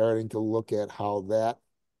we're starting to look at how that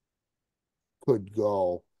could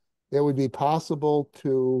go. It would be possible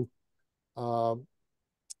to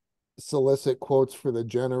solicit quotes for the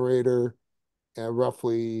generator at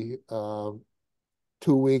roughly 2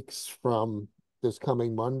 weeks from this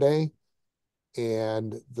coming Monday,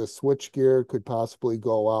 and the switchgear could possibly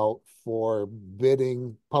go out for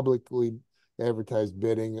bidding, publicly advertised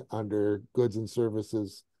bidding under goods and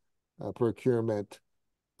services procurement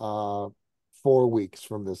 4 weeks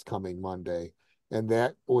from this coming Monday. And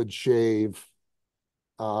that would shave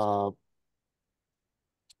 3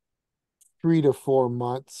 to 4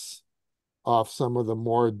 months off some of the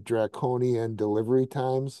more draconian delivery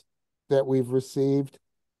times that we've received.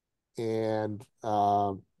 And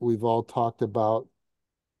we've all talked about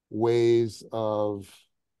ways of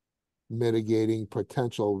mitigating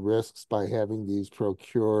potential risks by having these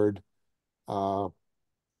procured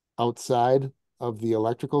outside of the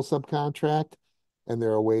electrical subcontract. And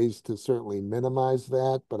there are ways to certainly minimize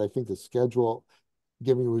that. But I think the schedule,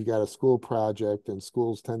 given we've got a school project and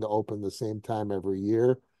schools tend to open the same time every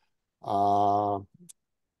year,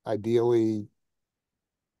 ideally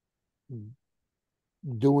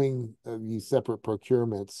doing these separate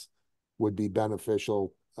procurements would be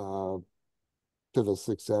beneficial to the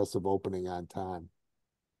success of opening on time.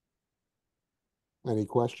 Any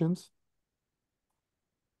questions?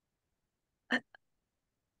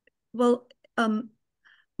 Well,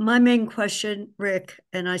 my main question, Rick,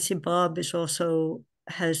 and I see Bob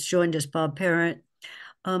has joined us, Bob Parent.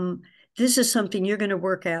 This is something you're going to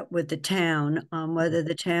work out with the town, whether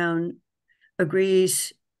the town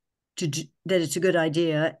agrees that it's a good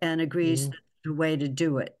idea and agrees the way to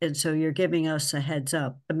do it. And so you're giving us a heads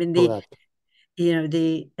up. I mean,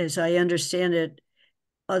 as I understand it,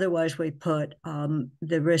 otherwise we put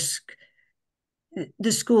the risk,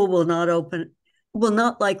 the school will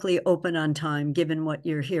not likely open on time, given what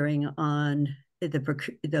you're hearing on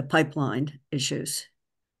the pipeline issues.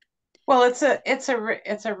 Well, it's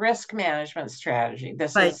a risk management strategy.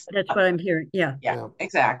 That's what I'm hearing. Yeah,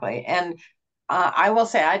 exactly. And I will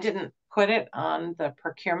say I didn't put it on the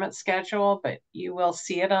procurement schedule, but you will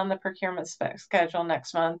see it on the procurement schedule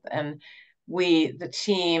next month. And the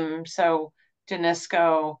team, so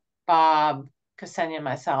Danisco, Bob, Ksenia, and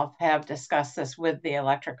myself have discussed this with the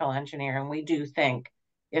electrical engineer, and we do think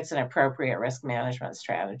it's an appropriate risk management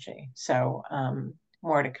strategy. So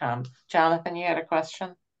more to come. Jonathan, you had a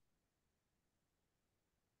question?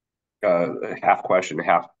 Half question,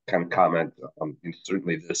 half kind of comment. And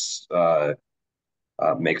certainly this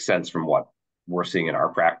makes sense from what we're seeing in our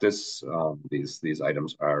practice. These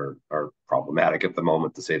items are problematic at the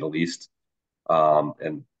moment, to say the least.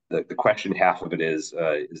 And the question, half of it is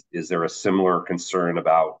there a similar concern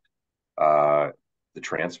about the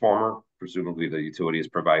transformer? Presumably the utility is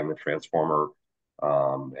providing the transformer.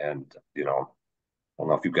 And, you know, I don't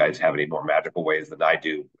know if you guys have any more magical ways than I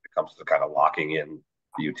do when it comes to kind of locking in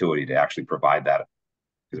the utility to actually provide that.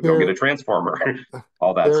 Because if we don't get a transformer,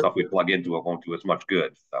 all that stuff we plug into it won't do as much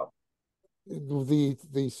good. So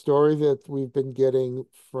the story that we've been getting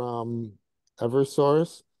from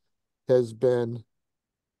Eversource has been,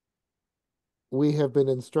 we have been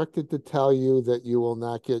instructed to tell you that you will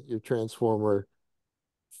not get your transformer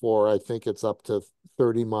for, I think it's up to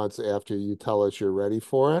 30 months after you tell us you're ready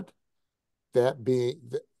for it. That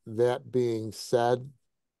being said,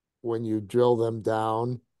 when you drill them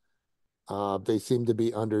down, they seem to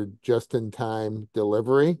be under just-in-time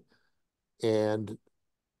delivery, and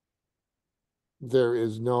there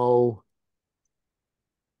is no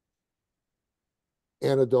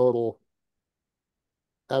anecdotal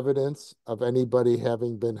evidence of anybody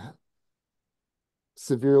having been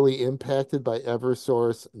severely impacted by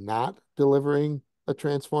Eversource not delivering a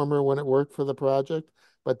transformer when it worked for the project.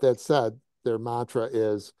 But that said, their mantra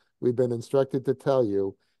is, we've been instructed to tell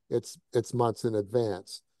you it's months in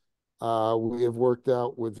advance. We have worked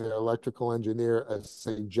out with the electrical engineer a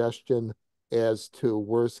suggestion as to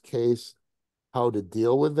worst case, how to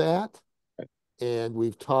deal with that. And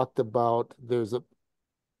we've talked about, there's a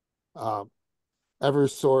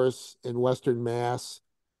Eversource in Western Mass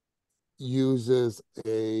uses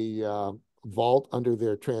a vault under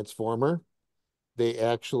their transformer. They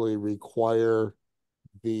actually require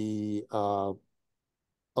the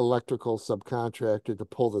electrical subcontractor to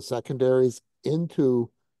pull the secondaries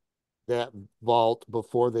into that vault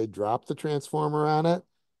before they drop the transformer on it.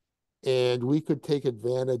 And we could take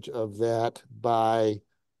advantage of that by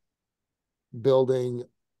building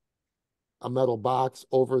a metal box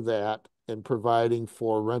over that and providing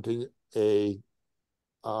for renting a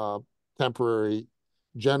temporary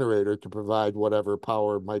generator to provide whatever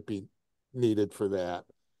power might be needed for that.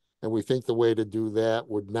 And we think the way to do that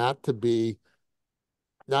would not to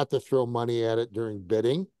throw money at it during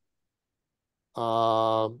bidding,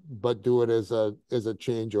 but do it as a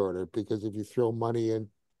change order. Because if you throw money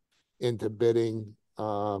into bidding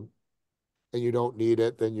and you don't need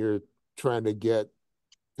it, then you're trying to get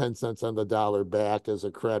 10 cents on the dollar back as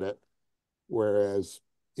a credit, whereas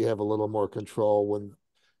you have a little more control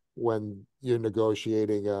when you're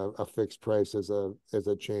negotiating a fixed price as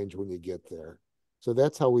a change when you get there. So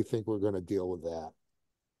that's how we think we're going to deal with that.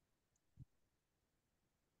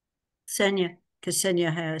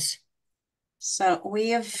 Ksenia has. So we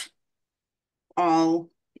have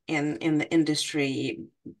all in the industry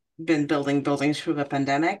been building buildings through the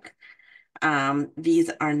pandemic.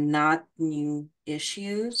 These are not new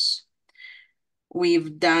issues.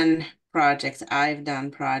 We've done projects, I've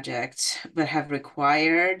done projects that have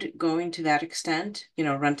required going to that extent, you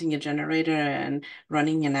know, renting a generator and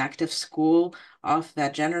running an active school off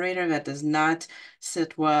that generator. That does not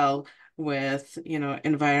sit well with, you know,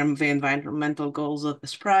 the environmental goals of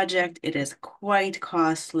this project. It is quite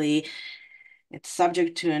costly. It's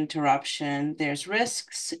subject to interruption. There's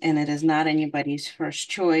risks, and it is not anybody's first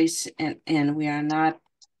choice. And we are not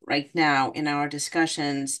right now in our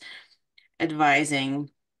discussions advising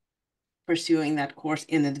pursuing that course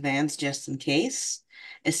in advance just in case,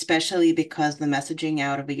 especially because the messaging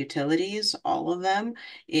out of the utilities, all of them,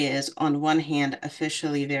 is on one hand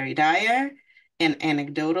officially very dire and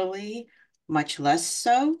anecdotally much less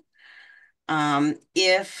so.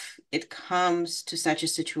 If it comes to such a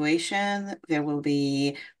situation, there will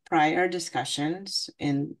be prior discussions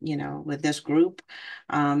with this group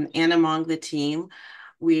and among the team.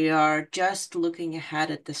 We are just looking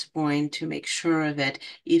ahead at this point to make sure that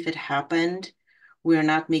if it happened, we're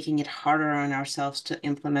not making it harder on ourselves to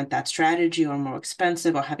implement that strategy, or more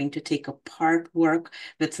expensive, or having to take apart work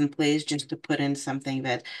that's in place just to put in something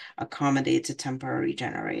that accommodates a temporary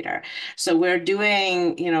generator. So we're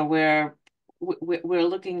doing, we're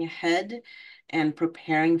looking ahead and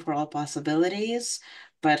preparing for all possibilities,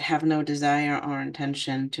 but have no desire or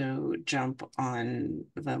intention to jump on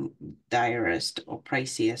the direst or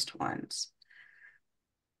priciest ones.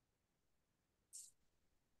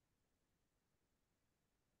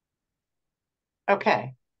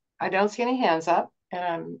 Okay, I don't see any hands up, and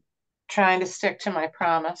I'm trying to stick to my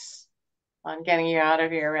promise on getting you out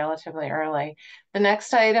of here relatively early. The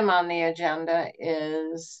next item on the agenda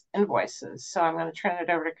is invoices. So I'm going to turn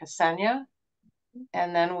it over to Ksenia,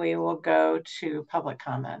 and then we will go to public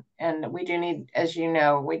comment. And we do need, as you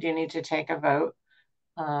know, we do need to take a vote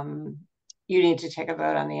you need to take a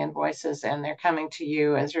vote on the invoices, and they're coming to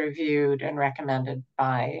you as reviewed and recommended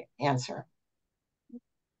by Answer.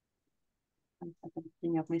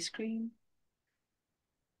 Bring up my screen.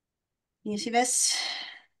 Can you see this?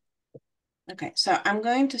 Okay, so I'm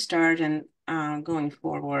going to start and going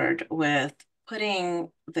forward with putting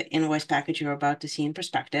the invoice package you're about to see in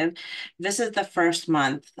perspective. This is the first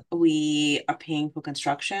month we are paying for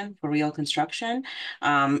construction, for real construction,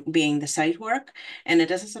 being the site work, and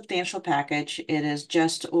it is a substantial package. It is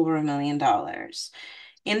just over $1 million.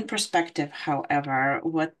 In perspective, however,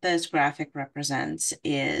 what this graphic represents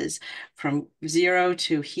is from 0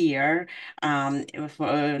 to here,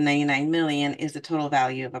 for 99 million is the total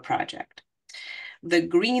value of a project. The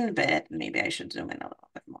green bit, maybe I should zoom in a little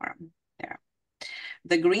bit more there.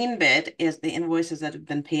 The green bit is the invoices that have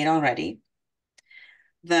been paid already.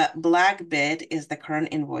 The black bit is the current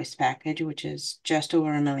invoice package, which is just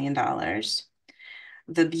over $1 million.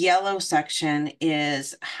 The yellow section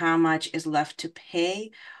is how much is left to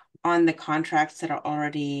pay on the contracts that are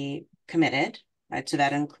already committed, right? So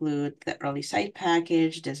that include the early site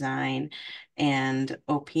package, design, and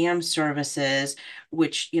OPM services,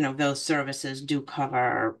 which, you know, those services do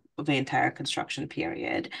cover the entire construction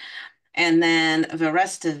period. And then the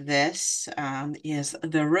rest of this is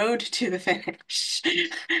the road to the finish.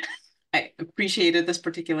 I appreciated this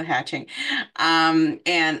particular hatching.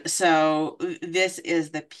 And so this is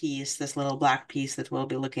the piece, this little black piece that we'll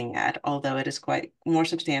be looking at, although it is quite more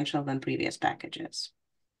substantial than previous packages.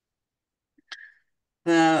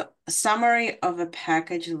 The summary of a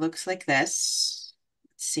package looks like this.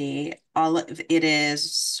 Let's see, all of it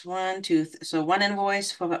is so one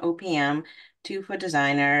invoice for the OPM, 2 for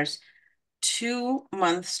designers, 2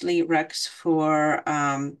 monthly recs for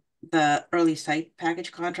the early site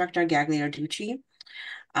package contractor, Gagliarducci.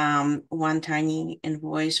 1 tiny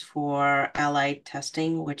invoice for Allied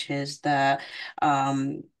Testing, which is the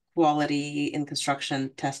quality in construction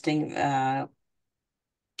testing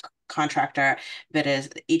contractor that is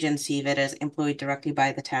agency that is employed directly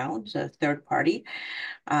by the town, so third party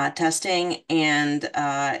testing, and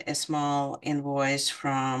a small invoice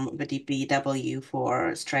from the DPW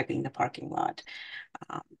for striping the parking lot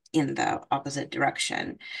in the opposite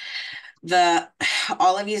direction.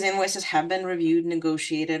 All of these invoices have been reviewed,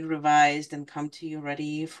 negotiated, revised, and come to you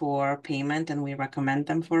ready for payment, and we recommend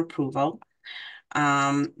them for approval.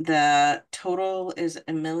 The total is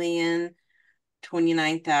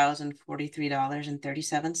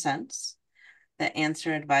 $1,029,043.37. The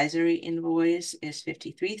Answer advisory invoice is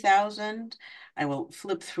 $53,000. I will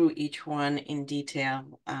flip through each one in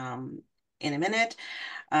detail in a minute.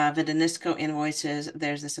 The Danisco invoices,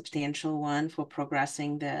 there's a substantial one for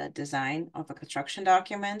progressing the design of the construction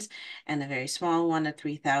documents, and a very small one at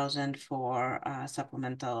 $3,000 for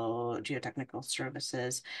supplemental geotechnical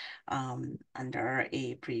services under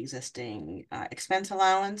a pre-existing expense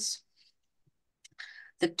allowance.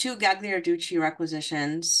 The 2 Gagliarducci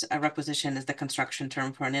requisitions, a requisition is the construction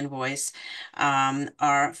term for an invoice,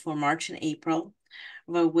 are for March and April.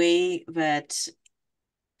 The way that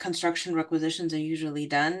construction requisitions are usually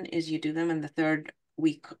done is you do them in the 3rd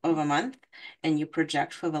week of a month, and you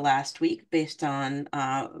project for the last week based on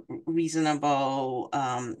reasonable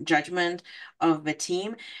judgment of the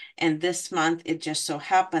team. And this month, it just so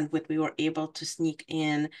happened that we were able to sneak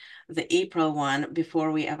in the April one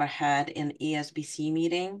before we ever had an ASBC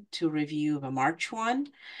meeting to review the March one.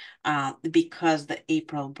 Because the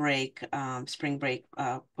April break, spring break,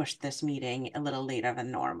 pushed this meeting a little later than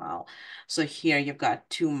normal. So here you've got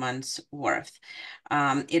 2 months worth.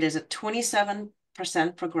 It is a 27%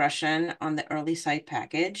 progression on the early site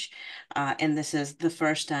package. And this is the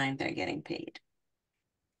first time they're getting paid.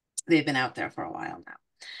 They've been out there for a while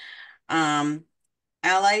now.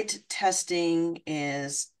 Allied Testing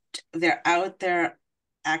they're out there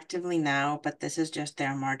actively now, but this is just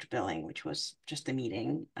their March billing, which was just a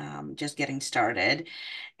meeting, just getting started.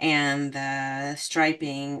 And the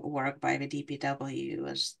striping work by the DPW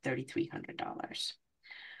was $3,300.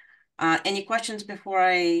 Any questions before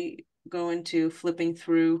I go into flipping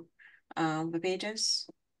through the pages?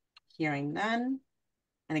 Hearing none.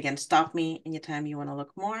 And again, stop me anytime you want to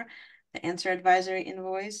look more. The Answer advisory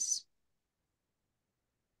invoice.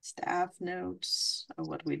 Staff notes of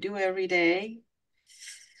what we do every day.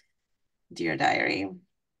 Dear Diary.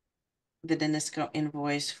 The Danisco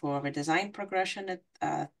invoice for the design progression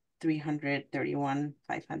at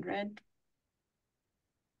 $331,500.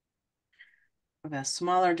 The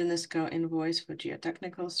smaller Danisco invoice for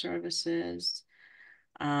geotechnical services.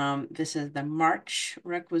 This is the March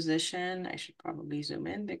requisition. I should probably zoom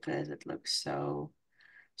in because it looks so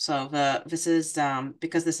So this is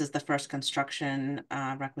because this is the first construction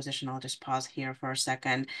requisition. I'll just pause here for a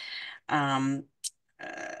second.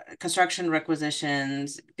 Construction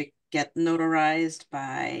requisitions get notarized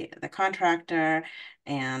by the contractor,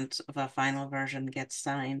 and the final version gets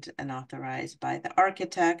signed and authorized by the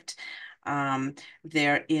architect.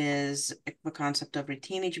 There is the concept of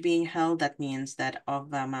retainage being held. That means that of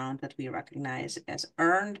the amount that we recognize as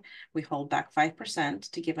earned, we hold back 5%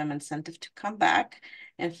 to give them incentive to come back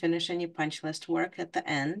and finish any punch list work at the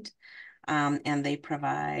end. And they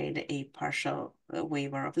provide a partial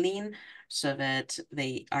waiver of lien so that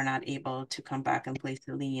they are not able to come back and place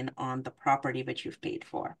a lien on the property that you've paid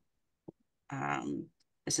for.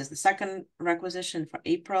 This is the second requisition for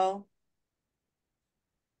April.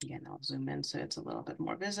 Again, I'll zoom in so it's a little bit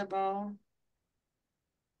more visible.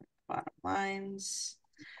 Bottom lines.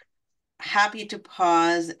 Happy to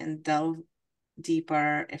pause and delve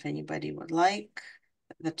deeper if anybody would like.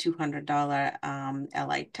 The $200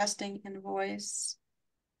 LI testing invoice.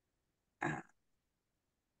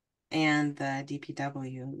 And the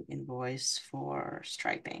DPW invoice for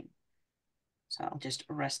striping. So I'll just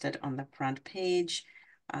rest it on the front page.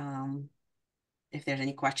 If there's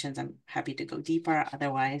any questions, I'm happy to go deeper.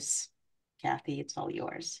 Otherwise, Kathy, it's all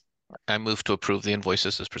yours. I move to approve the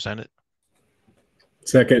invoices as presented.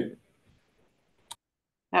 Second.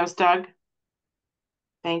 That was Doug.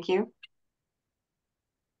 Thank you.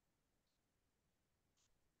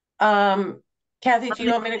 Kathy, do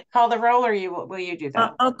you want me to call the roll, or will you do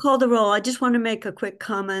that? I'll call the roll. I just want to make a quick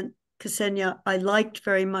comment, Ksenia. I liked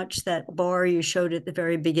very much that bar you showed at the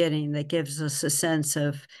very beginning that gives us a sense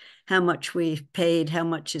of how much we've paid, how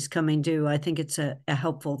much is coming due. I think it's a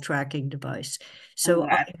helpful tracking device. So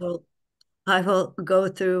I will go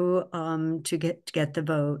through to get the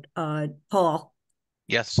vote. Paul.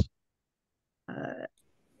 Yes.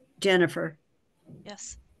 Jennifer.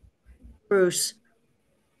 Yes. Bruce.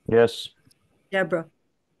 Yes. Deborah.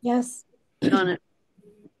 Yes. Donna.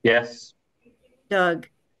 Yes. Doug.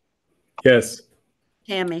 Yes.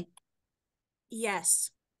 Tammy.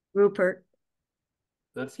 Yes. Rupert.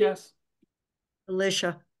 That's yes.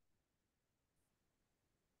 Alicia.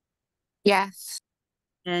 Yes.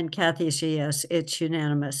 And Kathy's a yes. It's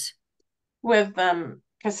unanimous. With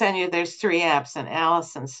Ksenia, there's 3 absent: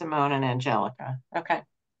 Allison, Simone, and Angelica. Okay.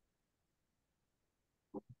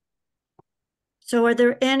 So are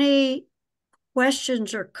there any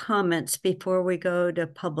questions or comments before we go to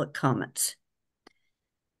public comments?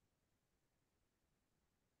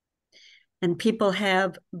 And people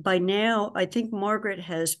have, by now, I think Margaret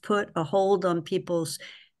has put a hold on people's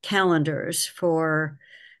calendars for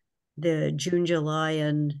the June, July,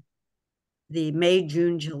 and the May,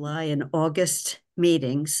 June, July, and August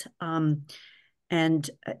meetings. And,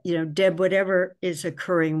 Deb, whatever is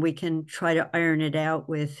occurring, we can try to iron it out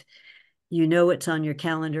with, it's on your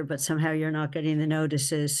calendar, but somehow you're not getting the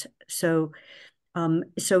notices. So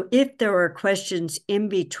if there are questions in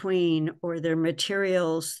between, or there are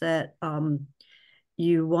materials that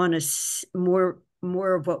you want to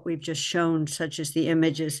more of what we've just shown, such as the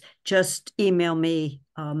images, just email me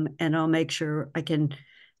and I'll make sure I can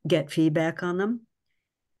get feedback on them.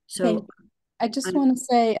 So okay. I just want to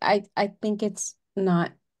say I think it's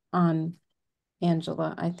not on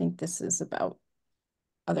Angela. I think this is about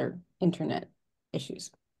other internet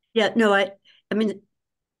issues. Yeah, no, I mean,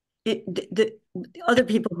 the other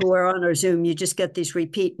people who are on our Zoom, you just get these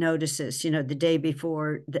repeat notices, the day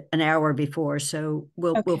before, an hour before. So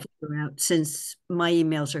we'll figure out, since my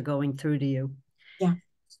emails are going through to you. Yeah.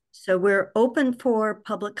 So we're open for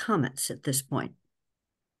public comments at this point.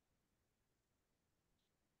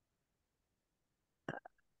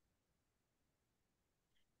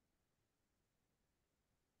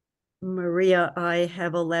 Maria, I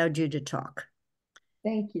have allowed you to talk.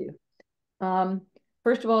 Thank you.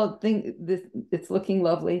 First of all, it's looking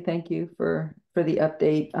lovely. Thank you for the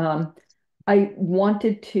update. I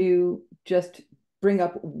wanted to just bring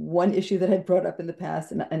up one issue that I'd brought up in the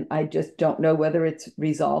past, and I just don't know whether it's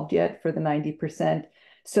resolved yet for the 90%.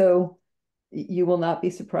 So you will not be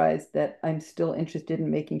surprised that I'm still interested in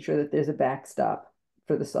making sure that there's a backstop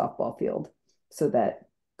for the softball field so that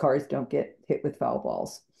cars don't get hit with foul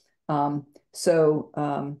balls.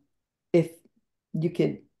 If you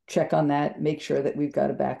could check on that, make sure that we've got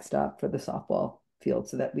a backstop for the softball field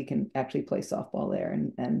so that we can actually play softball there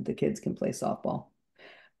and the kids can play softball.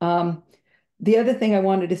 The other thing I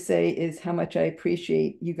wanted to say is how much I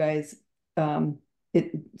appreciate you guys.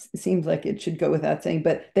 It seems like it should go without saying,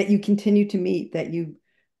 but that you continue to meet, that you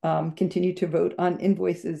continue to vote on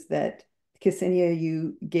invoices, that Ksenia,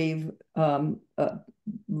 you gave a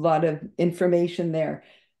lot of information there.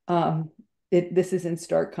 this is in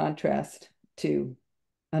stark contrast to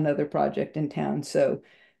another project in town. So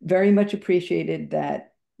very much appreciated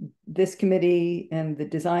that this committee and the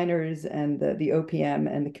designers and the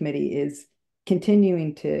OPM and the committee is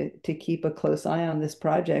continuing to keep a close eye on this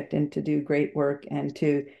project and to do great work and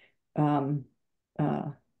to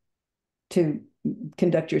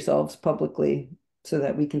conduct yourselves publicly so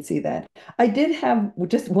that we can see that. I did have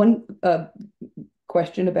just one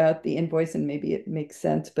question about the invoice, and maybe it makes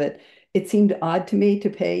sense, but it seemed odd to me to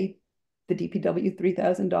pay the DPW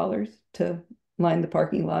 $3,000 to line the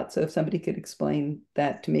parking lot. So if somebody could explain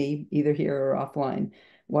that to me, either here or offline,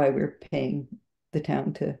 why we're paying the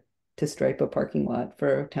town to stripe a parking lot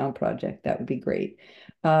for a town project, that would be great.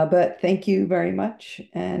 But thank you very much.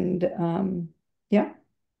 And yeah,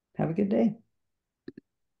 have a good day.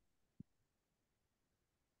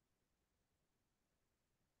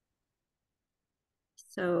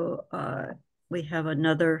 So we have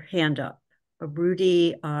another hand up.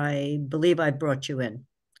 Rudy, I believe I brought you in.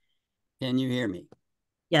 Can you hear me?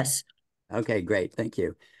 Yes. Okay, great. Thank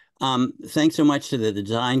you. Thanks so much to the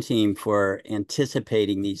design team for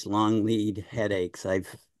anticipating these long lead headaches. I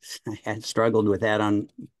had struggled with that on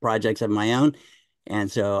projects of my own.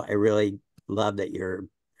 And so I really love that you're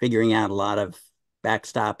figuring out a lot of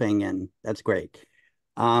backstopping, and that's great.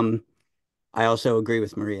 I also agree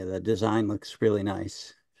with Maria. The design looks really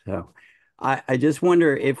nice. So I just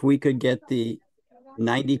wonder if we could get the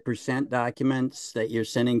 90% documents that you're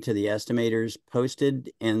sending to the estimators posted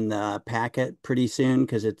in the packet pretty soon,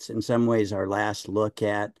 because it's in some ways our last look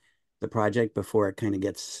at the project before it kind of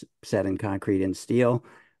gets set in concrete and steel,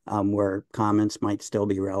 where comments might still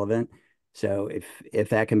be relevant. So if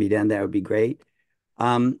that can be done, that would be great.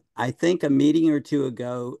 I think a meeting or two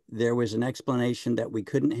ago, there was an explanation that we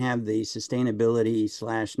couldn't have the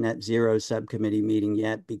sustainability/net zero subcommittee meeting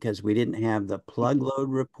yet because we didn't have the plug load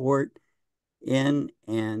report in,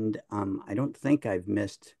 and I don't think I've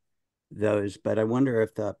missed those, but I wonder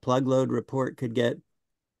if the plug load report could get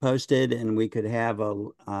posted and we could have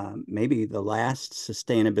maybe the last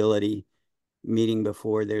sustainability meeting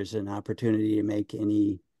before there's an opportunity to make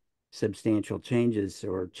any substantial changes,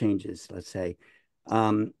 let's say.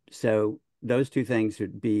 So those two things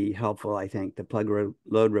would be helpful, I think, the plug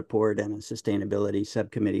load report and a sustainability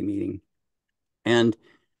subcommittee meeting. And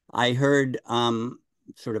I heard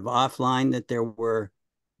sort of offline that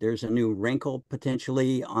there's a new wrinkle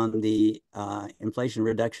potentially on the Inflation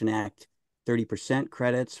Reduction Act 30%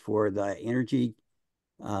 credits for the energy,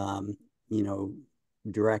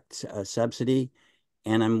 direct subsidy.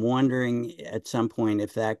 And I'm wondering at some point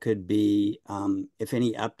if that could be, if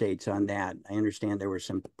any updates on that. I understand there were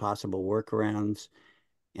some possible workarounds,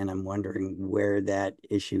 and I'm wondering where that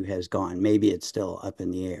issue has gone. Maybe it's still up in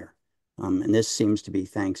the air. And this seems to be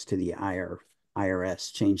thanks to the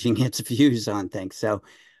IRS changing its views on things. So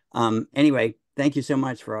anyway, thank you so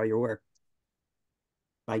much for all your work.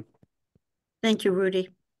 Bye. Thank you, Rudy.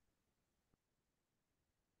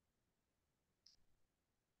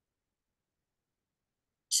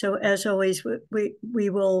 So as always, we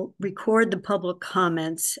will record the public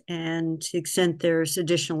comments, and to the extent there's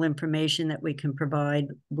additional information that we can provide,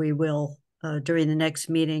 we will during the next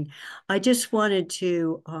meeting. I just wanted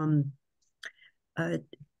to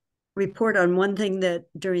report on one thing that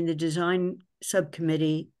during the design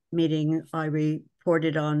subcommittee meeting I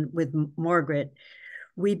reported on with Margaret.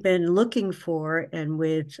 We've been looking for, and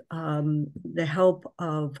with the help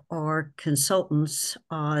of our consultants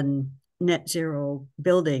on net zero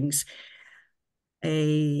buildings,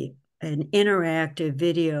 an interactive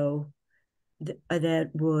video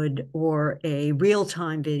that would, or a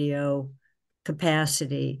real-time video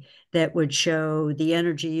capacity that would show the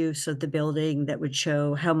energy use of the building, that would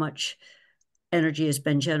show how much energy has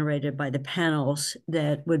been generated by the panels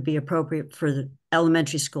that would be appropriate for the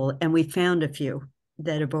elementary school. And we found a few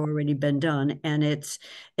that have already been done. And it's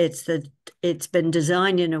been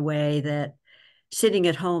designed in a way that sitting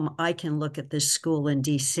at home, I can look at this school in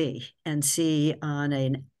DC and see on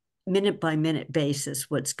a minute by minute basis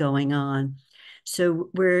what's going on. So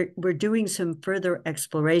we're doing some further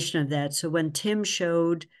exploration of that. So when Tim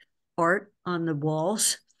showed art on the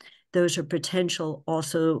walls, those are potential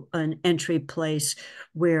also an entry place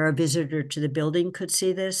where a visitor to the building could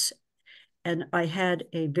see this. And I had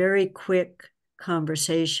a very quick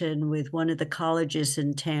conversation with one of the colleges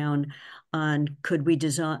in town on could we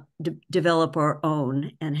develop our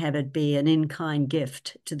own and have it be an in-kind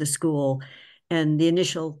gift to the school. And the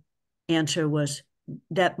initial answer was,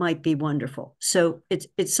 that might be wonderful. So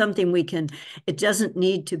it's something we can, it doesn't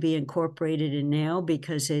need to be incorporated in now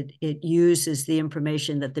because it uses the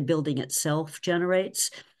information that the building itself generates.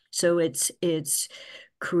 So it's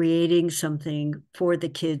creating something for the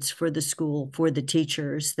kids, for the school, for the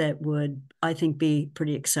teachers that would, I think, be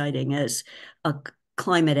pretty exciting as a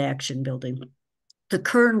climate action building. The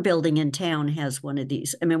Kern building in town has one of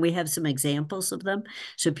these. I mean, we have some examples of them.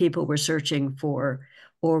 So people were searching for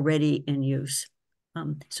already in use.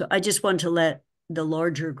 So I just want to let the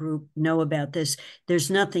larger group know about this.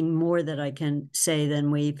 There's nothing more that I can say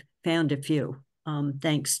than we've found a few,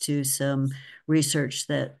 thanks to some research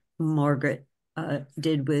that Margaret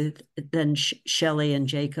did with then Shelley and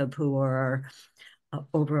Jacob, who are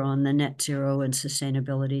over on the net zero and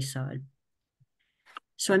sustainability side.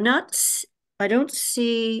 So I don't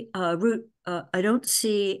see I don't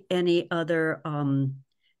see any other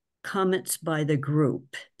comments by the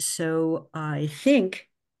group. So I think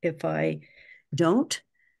if I don't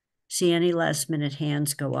see any last minute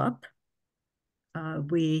hands go up,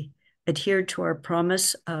 we adhered to our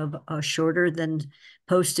promise of a shorter than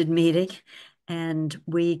posted meeting, and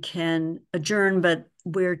we can adjourn, but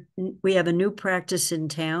we have a new practice in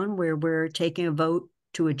town where we're taking a vote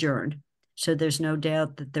to adjourn. So there's no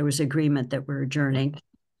doubt that there was agreement that we're adjourning.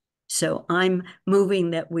 So I'm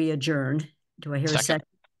moving that we adjourn. Do I hear a second?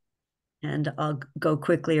 And I'll go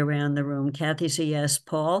quickly around the room. Kathy's a yes.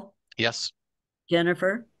 Paul? Yes.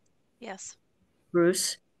 Jennifer? Yes.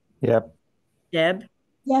 Bruce? Yep. Deb?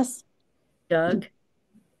 Yes. Doug?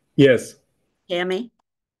 Yes. Tammy?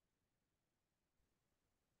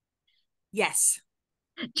 Yes.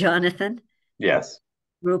 Jonathan? Yes.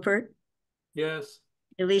 Rupert? Yes.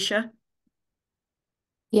 Alicia?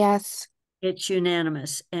 Yes. It's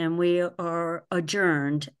unanimous, and we are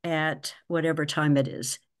adjourned at whatever time it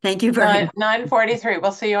is. Thank you very much. 9:43.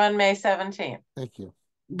 We'll see you on May 17th. Thank you.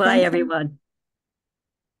 Bye, everyone.